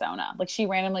new persona. Like, she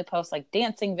randomly posts like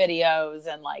dancing videos,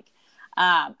 and like,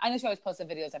 I know she always posted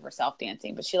videos of herself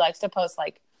dancing, but she likes to post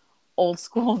like old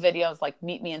school videos, like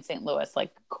meet me in St. Louis,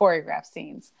 like choreographed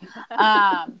scenes.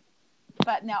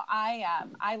 But no,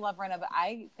 I love Rinna, but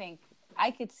I think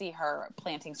I could see her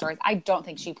planting stories. I don't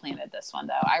think she planted this one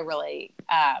though. I really,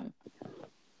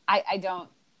 I don't.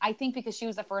 I think because she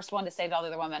was the first one to say to all the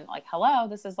other women, like, hello,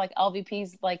 this is like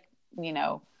LVP's, like, you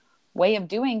know, way of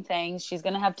doing things. She's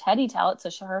going to have Teddy tell it, so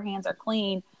her hands are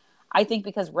clean. I think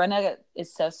because Rinna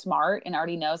is so smart and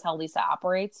already knows how Lisa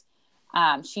operates,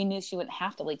 she knew she wouldn't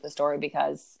have to leak the story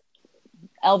because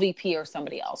LVP or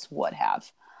somebody else would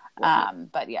have.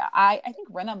 But yeah, I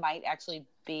think Rinna might actually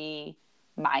be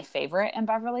my favorite in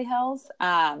Beverly Hills,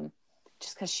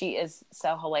 just because she is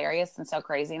so hilarious and so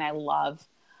crazy, and I love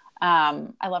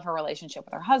her relationship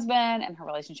with her husband and her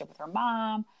relationship with her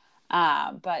mom.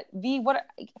 But V,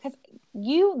 because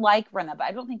you like Rinna, but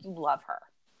I don't think you love her.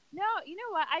 No, you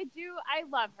know what? I do. I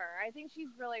love her. I think she's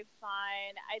really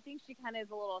fun. I think she kind of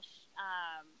is a little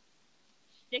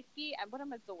shticky. What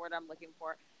is the word I'm looking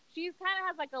for? She's kind of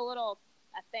has like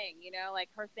a thing, you know, like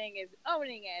her thing is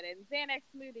owning it and Xanax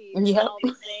smoothies and all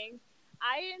these things.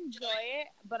 I enjoy it,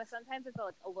 but sometimes it's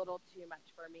like a little too much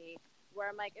for me, where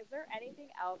I'm like, is there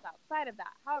anything else outside of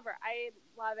that? However, I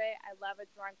love it. I love a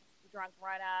drunk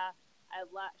Rinna.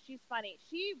 She's funny.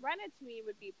 Rinna to me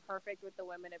would be perfect with the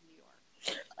women of New York.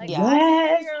 Like,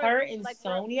 yes, her and like,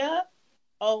 Sonia.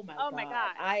 Oh my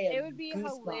god. It would be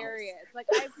hilarious. Like,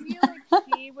 I feel like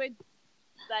she would,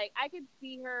 like, I could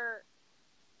see her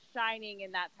shining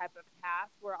in that type of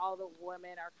cast where all the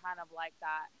women are kind of like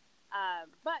that.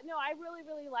 But no, I really,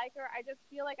 really like her. I just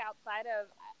feel like outside of,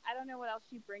 I don't know what else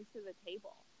she brings to the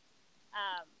table.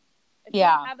 If you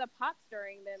have the pot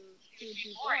stirring, then she would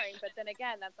be boring. But then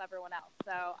again, that's everyone else.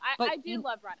 So I do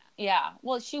love Rinna. Yeah.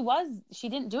 Well, she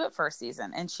didn't do it first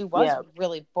season, and she was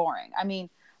really boring. I mean,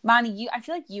 Monty, I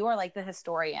feel like you are like the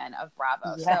historian of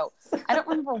Bravo. Yes. So I don't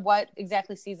remember what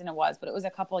exactly season it was, but it was a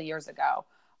couple of years ago.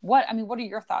 What are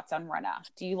your thoughts on Rinna?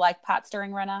 Do you like pot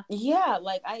stirring Rinna? Yeah,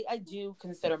 like I do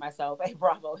consider myself a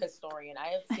Bravo historian. I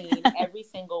have seen every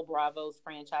single Bravo's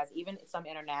franchise, even some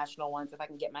international ones, if I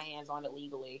can get my hands on it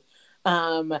legally.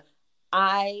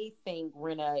 I think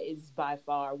Rinna is by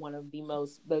far one of the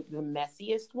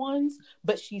messiest ones,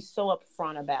 but she's so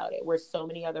upfront about it, where so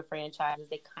many other franchises,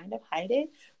 they kind of hide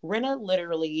it. Rinna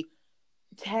literally,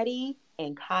 Teddy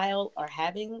and Kyle are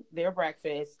having their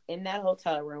breakfast in that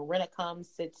hotel room. Rinna comes,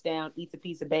 sits down, eats a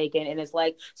piece of bacon, and is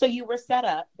like, so you were set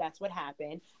up. That's what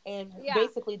happened. And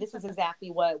basically, this is exactly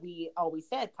what we always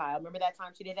said, Kyle. Remember that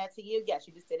time she did that to you? Yeah,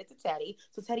 she just did it to Teddy.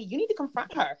 So Teddy, you need to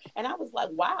confront her. And I was like,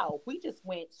 wow, we just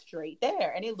went straight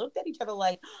there. And they looked at each other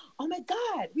like, oh my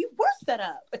God, we were set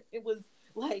up. It was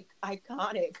like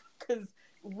iconic, because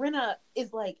Rinna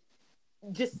is like,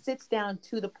 just sits down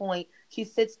to the point. She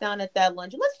sits down at that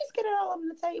lunch. Let's just get it all on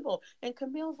the table. And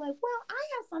Camille's like, well, I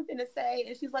have something to say.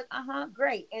 And she's like,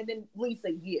 great. And then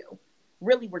Lisa, you.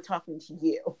 really, we're talking to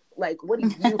you. Like, what do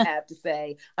you have to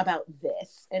say about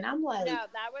this? And I'm like, no,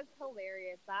 that was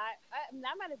hilarious. That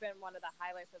might have been one of the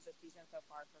highlights of the season so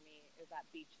far for me, is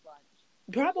that beach lunch.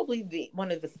 Probably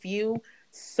one of the few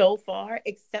so far,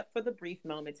 except for the brief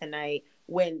moment tonight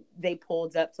when they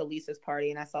pulled up to Lisa's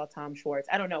party and I saw Tom Schwartz.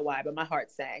 I don't know why, but my heart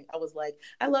sang. I was like,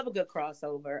 I love a good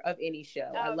crossover of any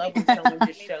show. I love when someone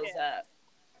just shows up.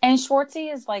 And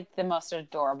Schwartzy is like the most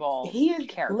adorable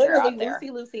character literally out there.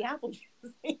 Lucy Applejuice.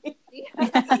 He's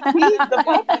the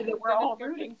puppy that we're all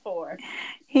rooting for.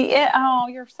 Oh,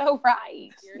 you're so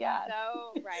right. You're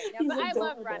so right. No, but I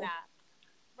love Rena.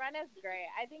 Rena's great.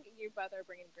 I think you both are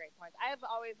bringing great points. I have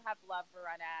always had love for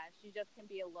Rena. She just can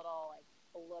be a little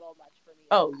much for me.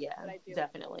 Oh yeah,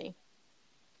 definitely.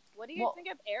 What do you think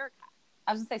of Erica?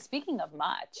 I was gonna say, speaking of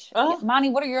much, Monty,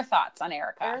 what are your thoughts on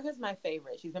Erica? Erica's my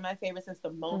favorite. She's been my favorite since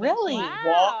the moment really? she Wow,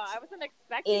 walked I wasn't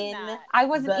expecting that. I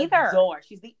wasn't either. Door.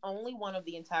 She's the only one of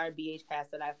the entire BH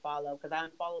cast that I follow because I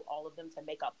unfollowed all of them to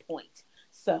make a point.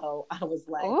 So I was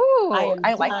like, ooh,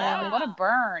 I like that. What a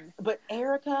burn. But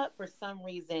Erica, for some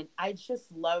reason, I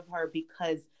just love her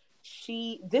because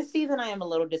this season I am a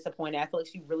little disappointed. I feel like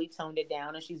she really toned it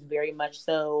down and she's very much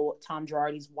so Tom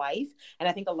Girardi's wife. And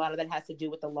I think a lot of that has to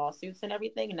do with the lawsuits and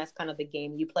everything. And that's kind of the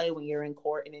game you play when you're in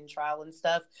court and in trial and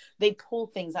stuff. They pull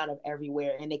things out of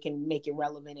everywhere and they can make it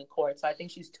relevant in court. So I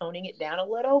think she's toning it down a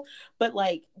little, but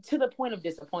like to the point of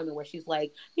disappointment where she's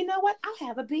like, you know what? I'll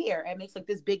have a beer. And makes like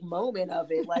this big moment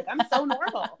of it. Like, I'm so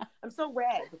normal. I'm so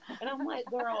red. And I'm like,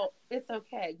 girl, it's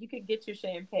okay. You can get your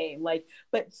champagne. Like,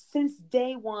 but since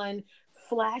day one,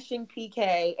 flashing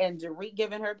PK and Dorit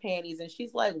giving her panties, and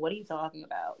she's like, what are you talking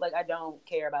about? Like, I don't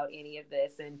care about any of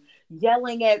this. And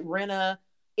yelling at Rena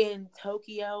in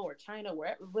Tokyo or China,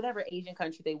 whatever Asian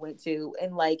country they went to,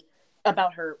 and like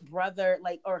about her brother,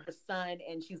 like, or her son,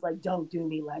 and she's like, don't do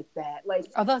me like that. Like,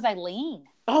 oh, that was Eileen.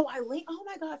 Oh, Eileen. Oh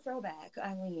my God, throwback.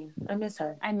 Eileen. I miss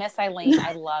her. I miss Eileen.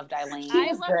 I loved Eileen.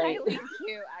 I loved Eileen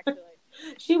too, actually.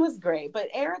 She was great. But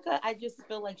Erica, I just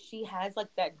feel like she has like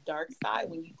that dark side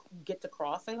when you get to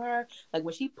crossing her. Like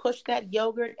when she pushed that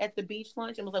yogurt at the beach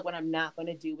lunch and was like, what I'm not going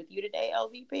to do with you today,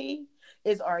 LVP,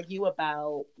 is argue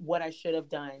about what I should have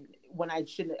done when I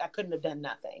couldn't have done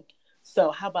nothing.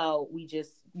 So how about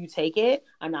you take it?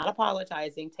 I'm not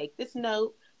apologizing. Take this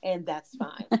note and that's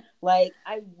fine. Like,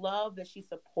 I love that she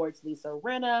supports Lisa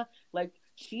Rinna. Like,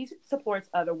 she supports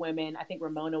other women. I think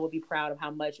Ramona will be proud of how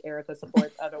much Erica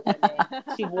supports other women.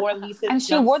 She wore Lisa's and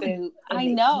she wore jumpsuit. I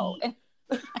know.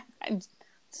 I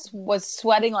was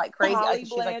sweating like crazy.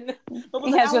 She's like,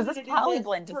 yes, this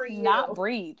Polyblend does not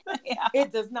breathe. Yeah.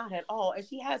 It does not at all. And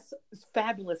she has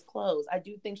fabulous clothes. I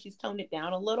do think she's toned it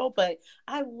down a little, but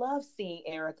I love seeing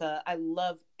Erica. I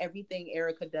love everything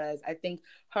Erica does. I think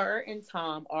her and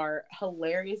Tom are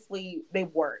they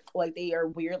work. Like, they are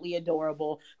weirdly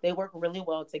adorable. They work really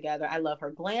well together. I love her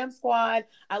glam squad.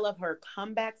 I love her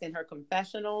comebacks and her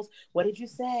confessionals. What did you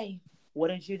say? What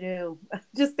did you do? I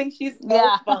just think she's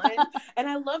so fun. And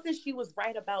I love that she was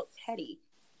right about Teddy.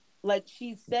 Like,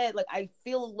 she said, like, I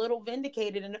feel a little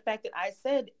vindicated in the fact that I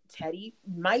said Teddy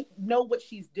might know what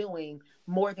she's doing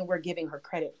more than we're giving her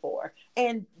credit for.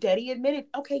 And Teddy admitted,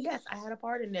 okay, yes, I had a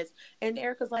part in this. And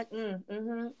Erica's like,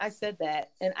 I said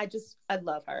that. And I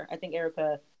love her. I think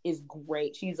Erica is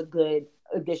great. She's a good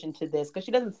addition to this because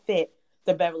she doesn't fit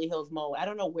the Beverly Hills mold. I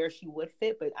don't know where she would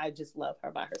fit, but I just love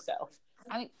her by herself.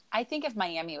 I mean, I think if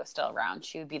Miami was still around,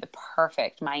 she would be the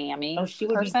perfect Miami. Oh, she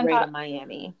would be great in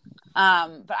Miami.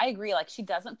 But I agree, like, she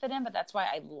doesn't fit in, but that's why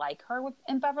I like her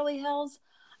in Beverly Hills.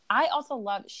 I also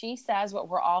love, she says what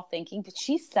we're all thinking, but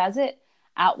she says it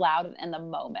out loud in the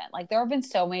moment. Like, there have been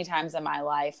so many times in my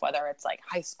life, whether it's like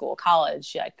high school,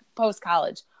 college, like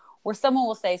post-college, where someone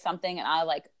will say something and I,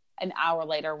 like, an hour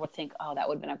later would think, oh, that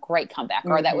would have been a great comeback,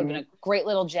 or that would have been a great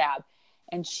little jab.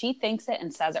 And she thinks it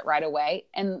and says it right away.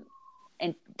 And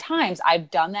times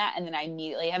I've done that, and then I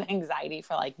immediately have anxiety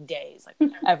for like days.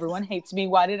 Like, everyone hates me.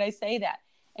 Why did I say that?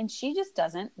 And she just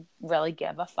doesn't really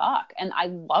give a fuck. And I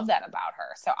love that about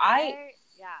her. So I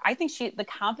think the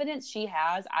confidence she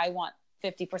has, I want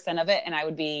 50% of it, and I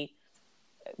would be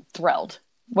thrilled.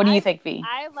 What do you think, V?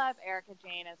 I love Erica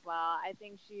Jane as well. I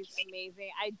think she's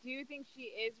amazing. I do think she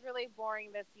is really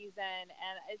boring this season,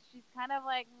 and she's kind of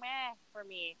like meh for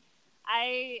me.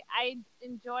 I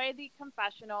enjoy the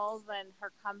confessionals and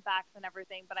her comebacks and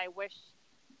everything, but I wish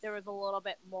there was a little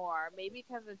bit more. Maybe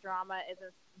because the drama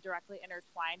isn't directly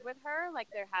intertwined with her like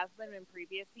there has been in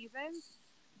previous seasons.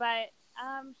 But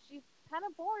she's kind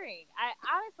of boring.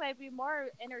 I'd be more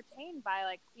entertained by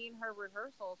like seeing her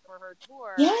rehearsals for her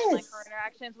tour, yes, and, like her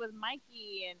interactions with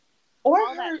Mikey and or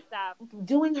all her that stuff.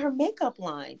 Doing her makeup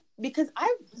line. because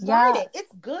I started it.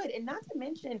 It's good. And not to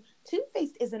mention, Too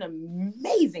Faced is an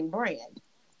amazing brand.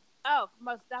 Oh,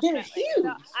 most definitely. They're huge.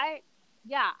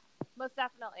 So most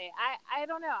definitely. I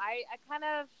don't know.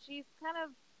 She's kind of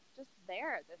just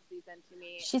there this season to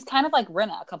me. She's kind of like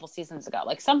Rinna a couple seasons ago.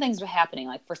 Like some things are happening.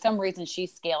 Like for some reason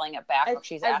she's scaling it back, or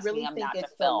she's asking really them think not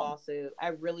it's to the film. lawsuit. I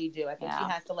really do. I think she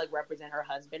has to like represent her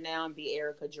husband now and be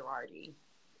Erica Girardi.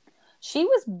 She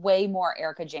was way more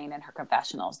Erica Jane in her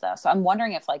confessionals though. So I'm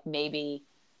wondering if like maybe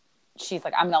she's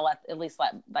like, I'm gonna at least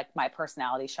let like my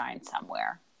personality shine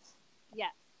somewhere.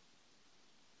 Yes.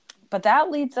 But that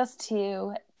leads us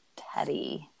to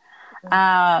Teddi.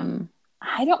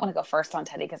 I don't want to go first on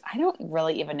Teddi because I don't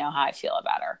really even know how I feel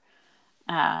about her.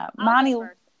 Monty,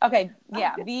 okay,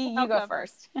 yeah, B, you go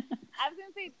first. I was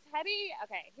gonna say Teddi.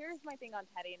 Okay, here's my thing on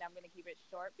Teddi, and I'm gonna keep it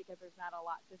short because there's not a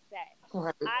lot to say.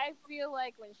 Right. I feel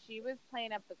like when she was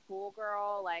playing up the cool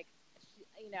girl, like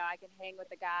I can hang with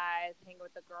the guys, hang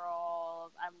with the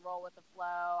girls, I'm roll with the flow.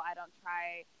 I don't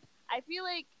try. I feel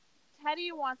like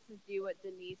Teddi wants to do what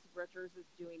Denise Richards is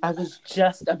doing. I was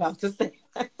just about to say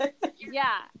that.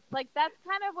 Yeah, like that's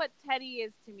kind of what Teddi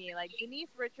is to me. Like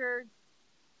Denise Richards,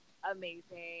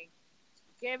 amazing,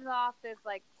 gives off this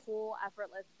like cool,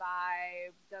 effortless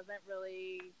vibe. Doesn't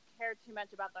really care too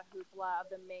much about the hoopla of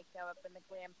the makeup and the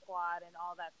glam squad and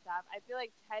all that stuff. I feel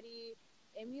like Teddi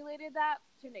emulated that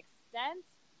to an extent,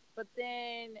 but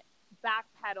then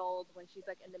backpedaled when she's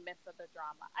like in the midst of the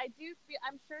drama.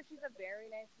 I'm sure she's a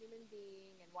very nice human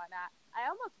being and whatnot.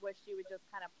 I almost wish she would just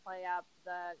kind of play up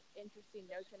the interesting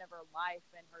notion of her life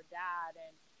and her dad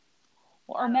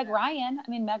or Meg Ryan. I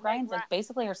mean, Meg Ryan's like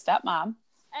basically her stepmom.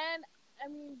 And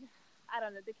I mean, I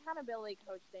don't know. The accountability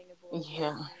coach thing is a little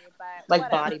yeah, weird, but like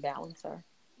whatever. body balancer.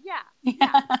 Yeah.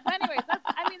 But anyways,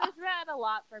 there's not a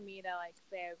lot for me to like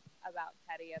say about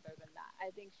Teddi other than that.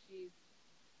 I think she's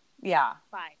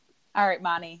fine. All right,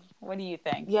 Monty, what do you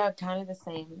think? Yeah, kind of the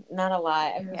same. Not a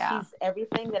lot. I mean, she's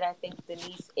everything that I think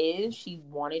Denise is. She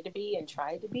wanted to be and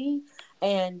tried to be,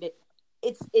 and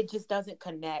it just doesn't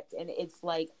connect. And it's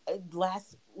like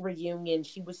last reunion,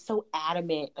 she was so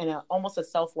adamant and almost a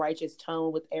self-righteous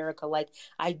tone with Erica. Like,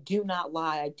 I do not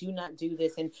lie. I do not do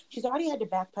this. And she's already had to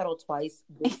backpedal twice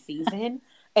this season,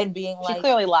 and being like, she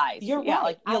clearly lies. You're right.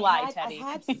 Like you lied, Teddi.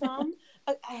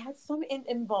 I had some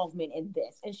involvement in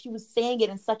this, and she was saying it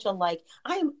in such a like,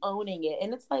 I am owning it.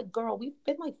 And it's like, girl, we've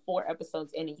been like 4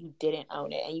 episodes in and you didn't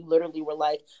own it. And you literally were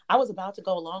like, I was about to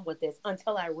go along with this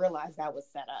until I realized that was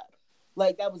set up.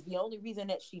 Like, that was the only reason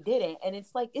that she didn't. And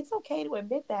it's like, it's okay to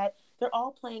admit that they're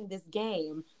all playing this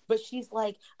game, but she's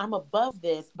like, I'm above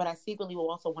this, but I secretly will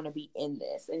also want to be in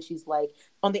this. And she's like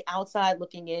on the outside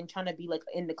looking in, trying to be like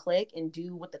in the clique and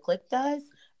do what the clique does.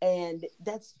 And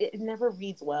it never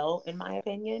reads well, in my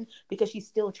opinion, because she's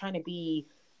still trying to be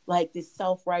like this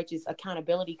self-righteous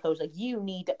accountability coach. Like, you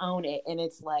need to own it. And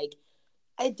it's like,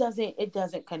 it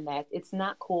doesn't connect. It's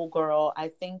not cool, girl. I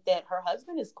think that her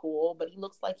husband is cool, but he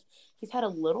looks like he's had a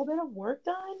little bit of work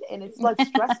done, and it's like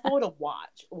stressful to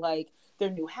watch. Like,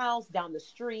 their new house down the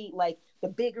street, like the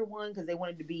bigger one, because they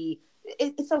wanted to be.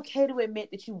 It's okay to admit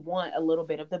that you want a little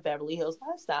bit of the Beverly Hills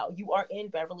lifestyle. You are in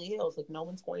Beverly Hills. Like, no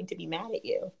one's going to be mad at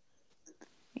you.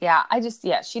 Yeah,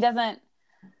 she doesn't.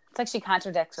 It's like she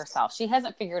contradicts herself. She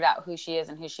hasn't figured out who she is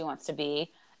and who she wants to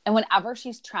be. And whenever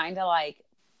she's trying to like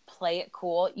play it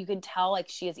cool, you can tell like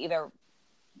she has either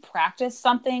practiced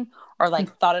something or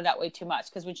like thought it out way too much.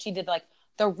 Because when she did like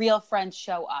the real friends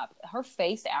show up, her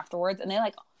face afterwards, and they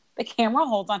like the camera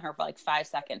holds on her for like 5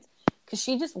 seconds because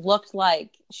she just looked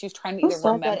like she was trying to either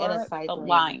remember the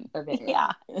line.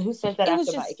 Yeah, who said that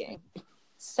after biking?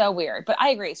 So weird. But I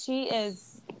agree.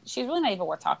 She's really not even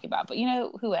worth talking about. But you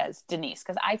know who is? Denise.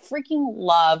 Because I freaking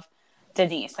love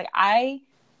Denise. Like, I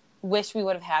wish we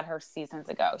would have had her seasons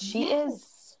ago. She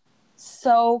is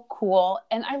so cool.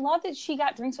 And I love that she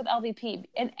got drinks with LVP.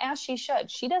 And as she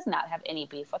should. She does not have any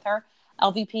beef with her.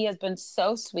 LVP has been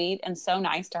so sweet and so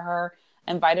nice to her.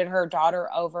 Invited her daughter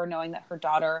over, knowing that her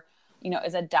daughter,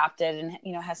 is adopted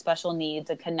and, has special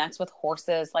needs and connects with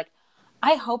horses. Like,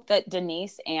 I hope that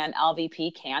Denise and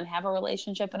LVP can have a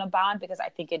relationship and a bond, because I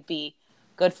think it'd be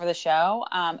good for the show.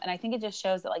 And I think it just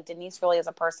shows that like Denise really is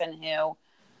a person who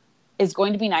is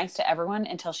going to be nice to everyone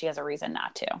until she has a reason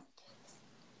not to.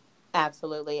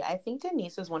 Absolutely. I think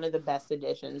Denise is one of the best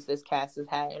additions this cast has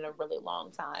had in a really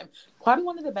long time. Probably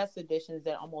one of the best additions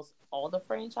that almost all the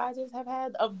franchises have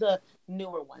had, of the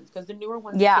newer ones, because the newer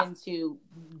ones tend to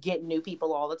get new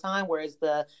people all the time, whereas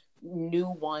the new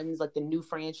ones, like the new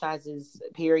franchises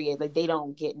period, like they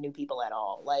don't get new people at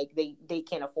all. Like they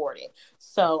can't afford it.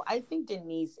 So I think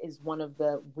Denise is one of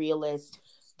the realest,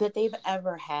 that they've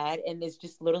ever had. And it's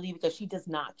just literally because she does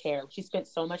not care. She spent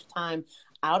so much time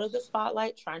out of the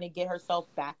spotlight trying to get herself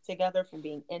back together from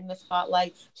being in the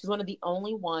spotlight. She's one of the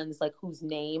only ones like whose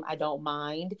name I don't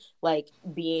mind like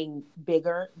being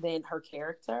bigger than her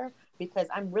character, because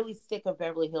I'm really sick of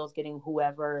Beverly Hills getting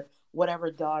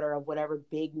whatever daughter of whatever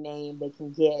big name they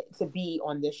can get to be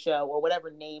on this show, or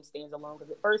whatever name stands alone.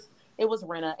 Because at first it was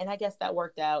Rinna, and I guess that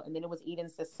worked out, and then it was Eden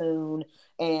Sassoon,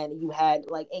 and you had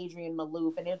like Adrienne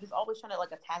Maloof, and they were just always trying to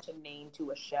like attach a name to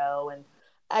a show. And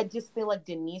I just feel like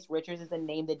Denise Richards is a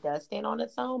name that does stand on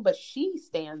its own, but she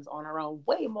stands on her own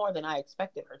way more than I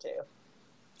expected her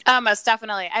to. Most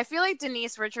definitely. I feel like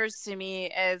Denise Richards to me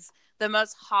is the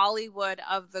most Hollywood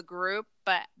of the group,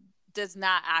 but does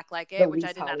not act like it, which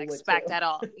I did not expect at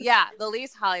all. Yeah, the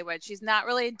least Hollywood. She's not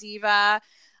really a diva.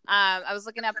 I was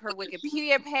looking up her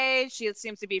Wikipedia page. She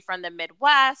seems to be from the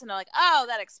Midwest, and I'm like, oh,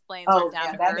 that explains her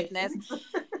down to earthness.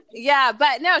 Yeah,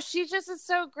 but no, she just is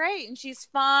so great, and she's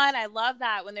fun. I love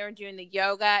that when they were doing the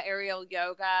yoga, aerial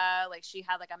yoga, like she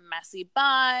had like a messy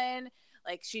bun.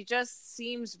 Like she just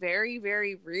seems very,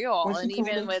 very real. When and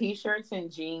even with t-shirts and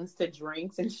jeans to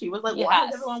drinks, and she was like, why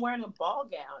is everyone wearing a ball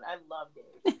gown? I loved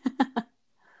it.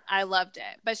 I loved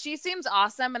it. But she seems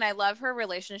awesome, and I love her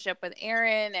relationship with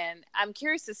Aaron, and I'm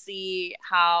curious to see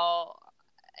how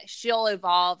she'll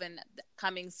evolve in the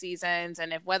coming seasons,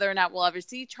 and if whether or not we'll ever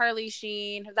see Charlie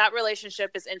Sheen. That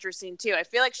relationship is interesting too. I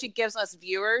feel like she gives us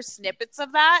viewers snippets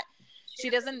of that. She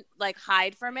doesn't like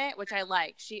hide from it, which I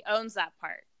like. She owns that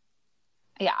part.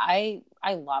 Yeah, I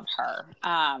love her.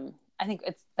 I think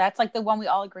that's like the one we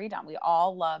all agreed on. We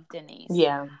all love Denise.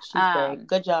 Yeah, she's great.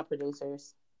 Good job,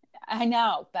 producers. I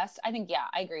know.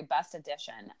 I agree. Best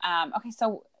addition. Okay,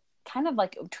 so kind of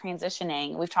like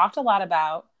transitioning. We've talked a lot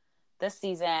about this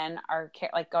season,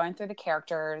 like going through the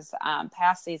characters,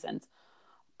 past seasons,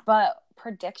 but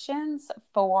predictions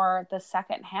for the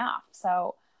second half.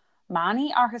 So,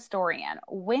 Moni, our historian,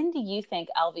 when do you think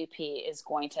LVP is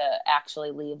going to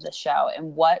actually leave the show,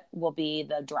 and what will be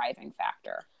the driving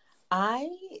factor? I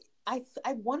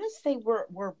want to say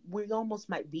we almost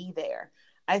might be there.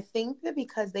 I think that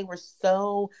because they were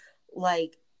so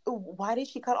like, why did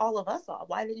she cut all of us off?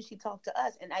 Why didn't she talk to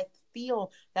us? And I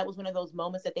feel that was one of those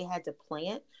moments that they had to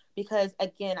plant, because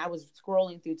again, I was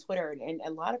scrolling through Twitter, and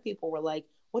a lot of people were like,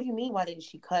 what do you mean? Why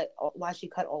she cut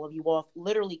all of you off?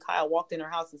 Literally, Kyle walked in her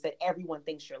house and said, everyone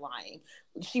thinks you're lying.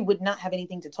 She would not have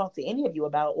anything to talk to any of you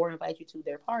about or invite you to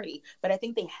their party. But I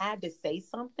think they had to say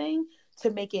something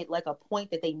to make it like a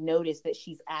point that they noticed that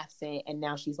she's absent, and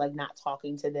now she's like not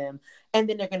talking to them. And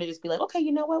then they're going to just be like, okay,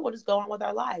 you know what? We'll just go on with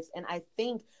our lives. And I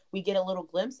think we get a little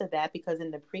glimpse of that, because in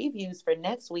the previews for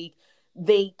next week,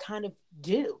 they kind of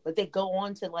do, but they go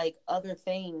on to like other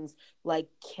things, like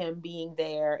Kim being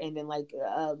there, and then like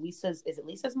Lisa's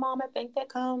mom, I think, that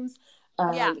comes.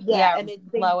 Yeah, and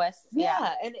Lois.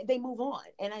 Yeah, and they move on,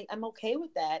 and I'm okay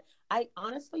with that. I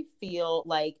honestly feel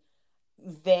like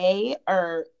they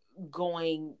are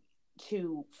going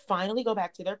to finally go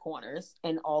back to their corners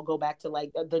and all go back to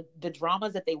like the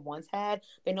dramas that they once had.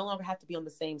 They no longer have to be on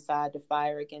the same side to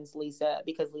fire against Lisa,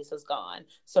 because Lisa's gone.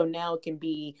 So now it can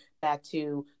be back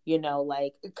to,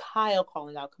 like Kyle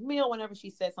calling out Camille whenever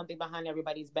she says something behind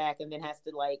everybody's back, and then has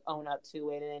to like own up to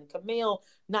it. And then Camille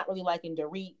not really liking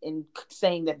Dorit and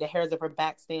saying that the hairs of her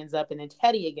back stands up, and then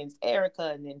Teddy against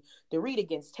Erica, and then Dorit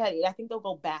against Teddy. I think they'll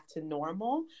go back to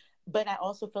normal. But I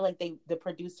also feel like the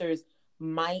producers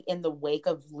might, in the wake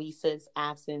of Lisa's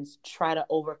absence, try to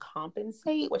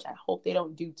overcompensate, which I hope they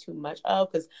don't do too much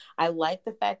of, because I like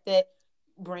the fact that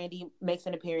Brandy makes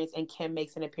an appearance and Kim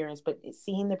makes an appearance, but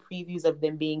seeing the previews of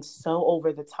them being so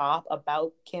over the top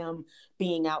about Kim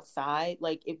being outside,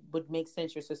 like it would make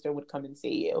sense your sister would come and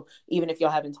see you, even if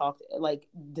y'all haven't talked like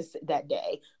that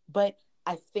day. But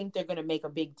I think they're going to make a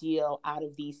big deal out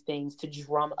of these things to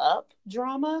drum up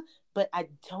drama, but I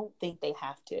don't think they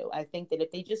have to. I think that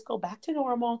if they just go back to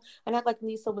normal and act like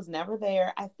Lisa was never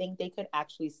there, I think they could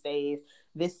actually save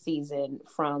this season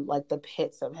from like the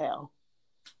pits of hell.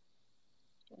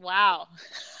 Wow.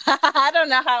 I don't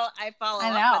know how I follow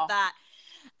up with that.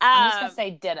 I'm just going to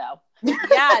say ditto.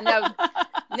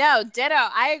 No, ditto.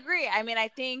 I agree. I mean,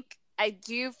 I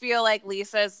do feel like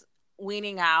Lisa's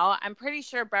weaning out. I'm pretty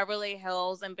sure Beverly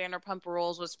Hills and Vanderpump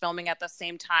Rules was filming at the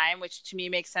same time, which to me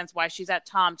makes sense why she's at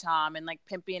Tom Tom and like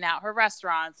pimping out her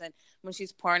restaurants. And when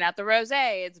she's pouring out the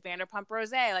rosé, it's Vanderpump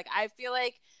Rosé. Like, I feel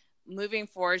like moving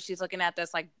forward, she's looking at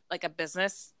this like a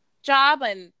business job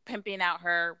and pimping out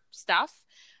her stuff.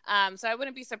 So I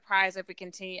wouldn't be surprised if we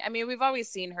continue. I mean, we've always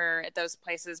seen her at those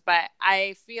places, but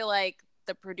I feel like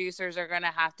the producers are going to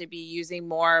have to be using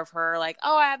more of her, like,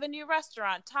 oh, I have a new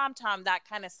restaurant, Tom Tom, that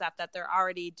kind of stuff that they're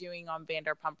already doing on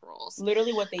Vanderpump Rules.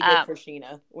 Literally what they did for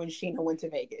Sheena when Sheena went to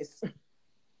Vegas.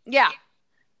 Yeah.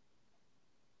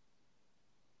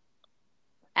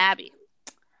 Abby.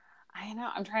 I know.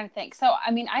 I'm trying to think. So,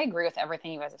 I mean, I agree with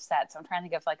everything you guys have said. So I'm trying to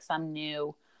think of like some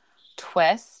new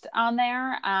twist on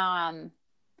there. I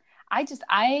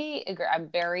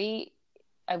agree.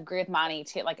 I agree with Monty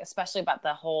too, like especially about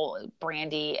the whole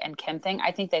Brandy and Kim thing.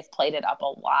 I think they've played it up a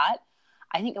lot.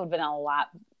 I think it would have been a lot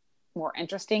more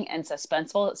interesting and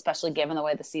suspenseful, especially given the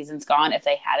way the season's gone, if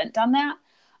they hadn't done that.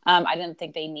 I didn't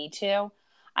think they need to.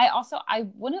 I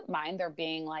wouldn't mind there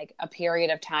being like a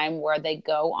period of time where they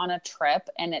go on a trip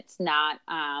and it's not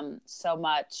so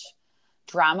much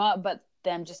drama, but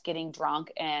them just getting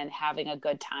drunk and having a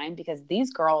good time, because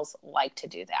these girls like to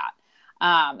do that.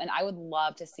 And I would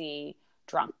love to see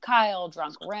drunk Kyle,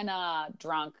 drunk Rinna,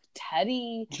 drunk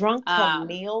Teddy, drunk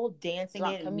Camille dancing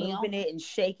it and moving it and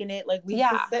shaking it like we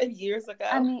said years ago.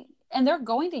 I mean, and they're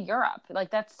going to Europe. Like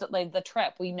that's like the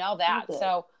trip. We know that. Okay.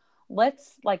 So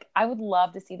I would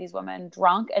love to see these women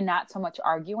drunk and not so much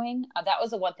arguing. That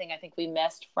was the one thing I think we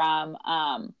missed from,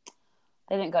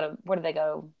 they didn't go to, where did they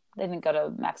go? They didn't go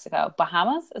to Mexico.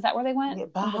 Bahamas? Is that where they went? Yeah,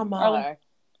 Bahamar.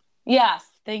 Yes.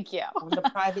 Thank you. On the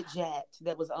private jet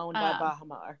that was owned by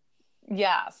Bahamar.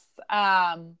 Yes.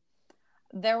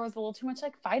 There was a little too much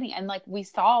like fighting, and like we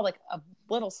saw like a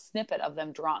little snippet of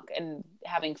them drunk and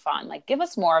having fun. Like give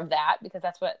us more of that, because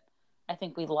that's what I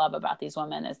think we love about these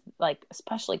women, is like,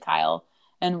 especially Kyle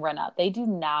and Rinna. They do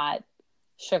not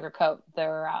sugarcoat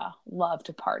their love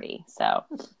to party. So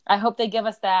I hope they give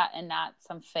us that and not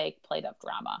some fake played up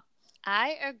drama.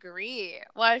 I agree.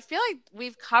 Well, I feel like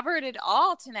we've covered it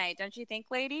all tonight. Don't you think,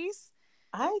 ladies?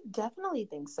 I definitely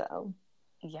think so.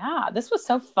 Yeah, this was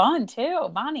so fun too.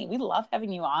 Bonnie, we love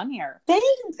having you on here.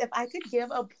 Thanks. If I could give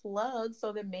a plug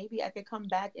so that maybe I could come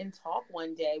back and talk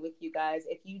one day with you guys.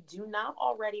 If you do not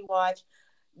already watch,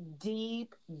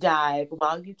 deep dive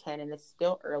while you can, and it's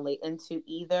still early, into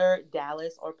either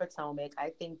Dallas or Potomac. I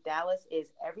think Dallas is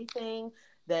everything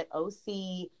that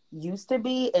OC used to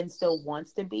be and still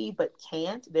wants to be, but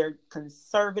can't. They're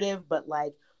conservative, but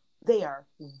like they are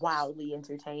wildly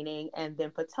entertaining. And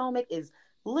then Potomac is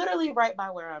literally right by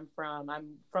where I'm from.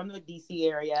 I'm from the DC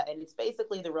area, and it's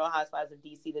basically the Real Housewives of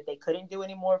DC that they couldn't do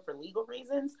anymore for legal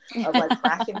reasons of like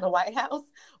crashing the White House.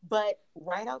 But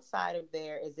right outside of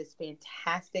there is this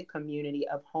fantastic community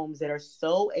of homes that are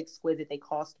so exquisite they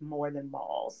cost more than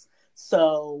malls.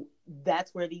 So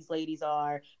that's where these ladies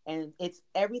are, and it's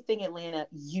everything Atlanta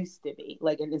used to be.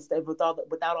 Like, and instead without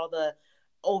all the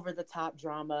over the top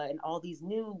drama and all these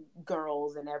new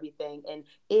girls and everything, and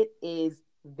it is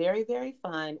very, very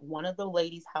fun. One of the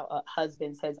ladies'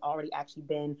 husbands has already actually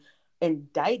been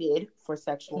indicted for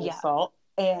sexual assault.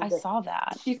 And I saw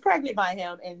that. She's pregnant by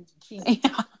him, and she's 3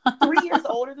 years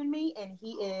older than me, and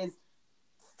he is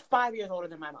 5 years older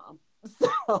than my mom.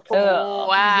 So, wow.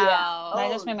 Yeah.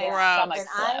 That just made my stomach and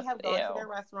I have gone to their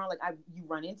restaurant. Like, you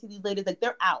run into these ladies, like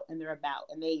they're out and they're about,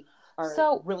 and they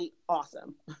are really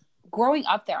awesome. Growing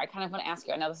up there, I kind of want to ask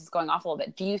you, I know this is going off a little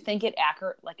bit, do you think it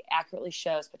accurately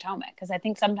shows Potomac? Because I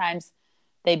think sometimes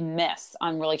they miss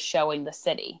on really showing the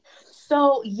city.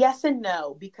 So yes and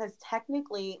no, because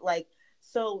technically, like,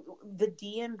 so the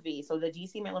DMV, so the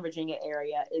DC, Maryland, Virginia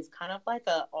area is kind of like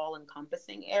a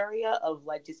all-encompassing area of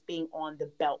like just being on the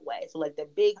Beltway. So like the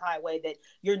big highway that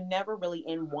you're never really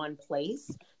in one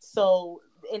place. So,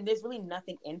 and there's really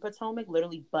nothing in Potomac,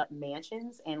 literally, but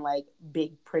mansions and like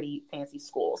big, pretty, fancy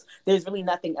schools. There's really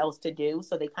nothing else to do.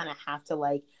 So they kind of have to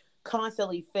like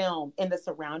constantly film in the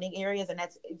surrounding areas. And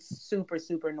it's super,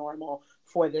 super normal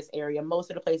for this area.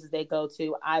 Most of the places they go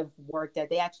to, I've worked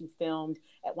at. They actually filmed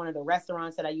at one of the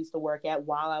restaurants that I used to work at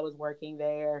while I was working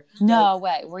there. No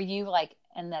way. Were you like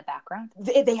in the background?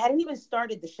 They hadn't even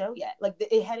started the show yet. Like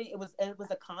it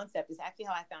was a concept. It's actually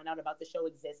how I found out about the show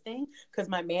existing, because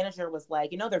my manager was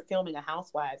like, they're filming a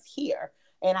Housewives here.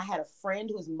 And I had a friend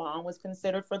whose mom was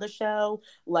considered for the show.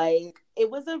 Like it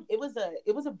was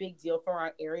a big deal for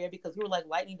our area, because we were like,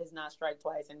 lightning does not strike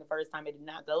twice. And the first time it did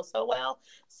not go so well.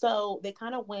 So they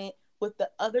kind of went with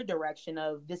the other direction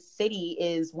of, this city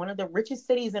is one of the richest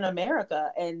cities in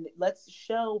America. And let's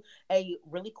show a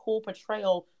really cool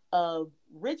portrayal of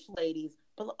rich ladies,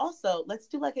 but also let's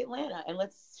do like Atlanta, and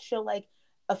let's show like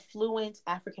affluent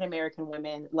African-American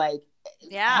women, like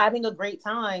having a great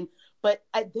time. But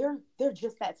they're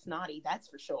just that snotty, that's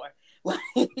for sure. Like,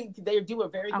 they do a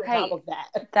very good job of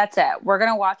that. That's it. We're going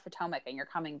to watch Potomac and you're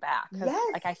coming back. Yes.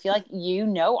 Like, I feel like you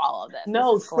know all of this.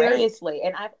 No, this is great. seriously.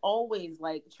 And I've always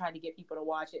like tried to get people to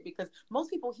watch it because most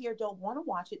people here don't want to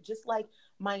watch it, just like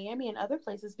Miami and other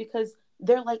places, because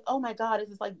they're like, oh my God, it's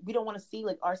just like, we don't want to see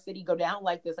like our city go down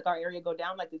like this, like our area go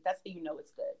down like this. That's how you know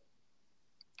it's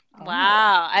good.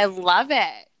 Wow. I love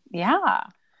it. Yeah.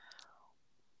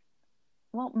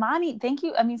 Well, Moni, thank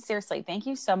you. I mean, seriously, thank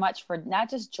you so much for not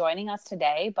just joining us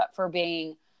today, but for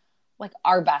being like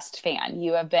our best fan.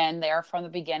 You have been there from the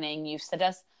beginning. You've sent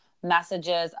us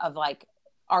messages of like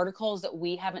articles that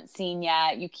we haven't seen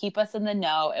yet. You keep us in the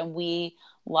know and we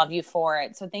love you for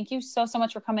it. So thank you so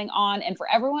much for coming on. And for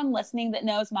everyone listening that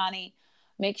knows Moni,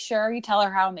 make sure you tell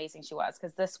her how amazing she was,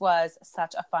 because this was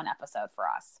such a fun episode for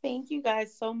us. Thank you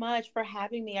guys so much for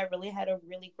having me. I really had a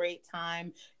really great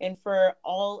time. And for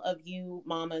all of you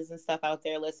mamas and stuff out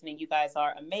there listening, you guys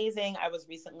are amazing. I was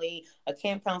recently a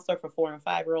camp counselor for 4 and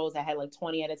 5-year-olds. I had like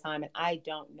 20 at a time, and I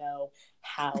don't know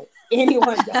how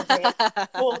anyone does it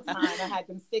full time. I had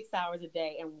them 6 hours a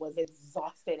day and was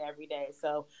exhausted every day.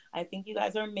 So I think you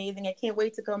guys are amazing. I can't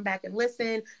wait to come back and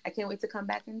listen. I can't wait to come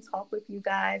back and talk with you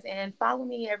guys. And follow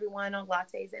me, everyone, on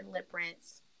Lattes and Lip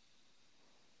Prints.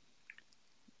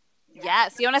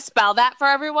 Yes. You want to spell that for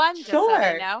everyone? Just Sure. So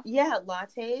they know? Yeah,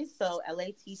 Lattes. So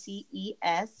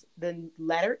LATTES, the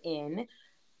letter N,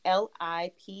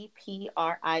 LIPPRINTS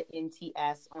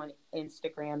on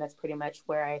Instagram. That's pretty much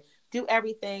where I do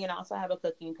everything. And I also have a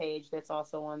cooking page that's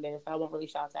also on there, so I won't really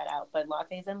shout that out. But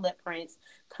Lattes and Lip Prints,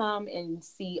 come and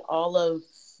see all of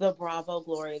the Bravo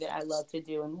glory that I love to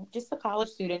do. And just a college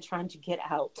student trying to get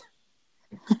out.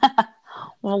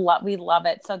 Well, we love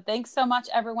it. So thanks so much,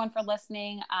 everyone, for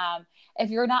listening.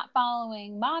 If you're not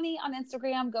following Moni on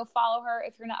Instagram, go follow her.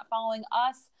 If you're not following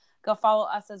us, go follow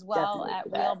us as well at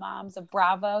Real Moms of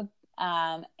Bravo.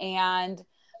 And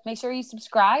make sure you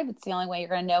subscribe. It's the only way you're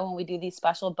going to know when we do these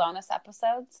special bonus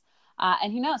episodes.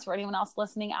 And who knows, for anyone else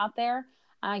listening out there,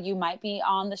 you might be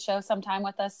on the show sometime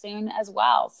with us soon as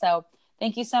well. So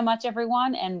thank you so much,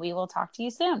 everyone, and we will talk to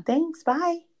you soon. Thanks.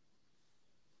 Bye.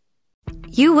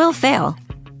 You will fail.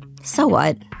 So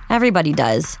what? Everybody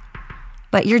does.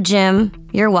 But your gym,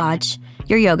 your watch,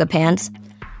 your yoga pants,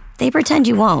 they pretend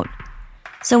you won't.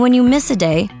 So when you miss a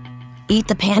day, eat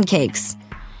the pancakes.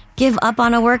 Give up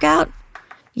on a workout?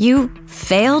 You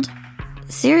failed?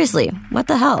 Seriously, what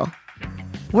the hell?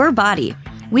 We're Body.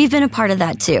 We've been a part of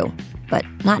that too, but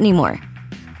not anymore.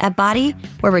 At Body,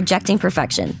 we're rejecting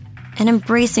perfection and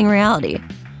embracing reality.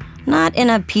 Not in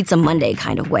a Pizza Monday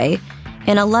kind of way,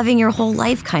 in a loving your whole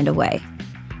life kind of way.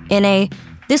 In a,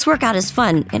 this workout is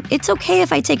fun and it's okay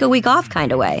if I take a week off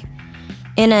kind of way.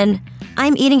 In an,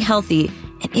 I'm eating healthy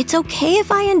and it's okay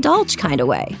if I indulge kind of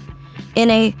way. In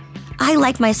a, I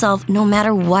like myself no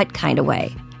matter what kind of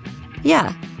way.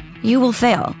 Yeah, you will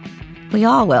fail. We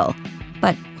all will.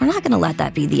 But we're not going to let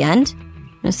that be the end.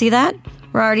 You see that?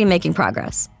 We're already making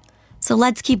progress. So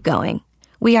let's keep going.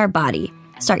 We are Body.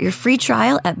 Start your free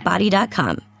trial at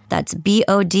body.com. That's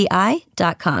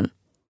BODI.com.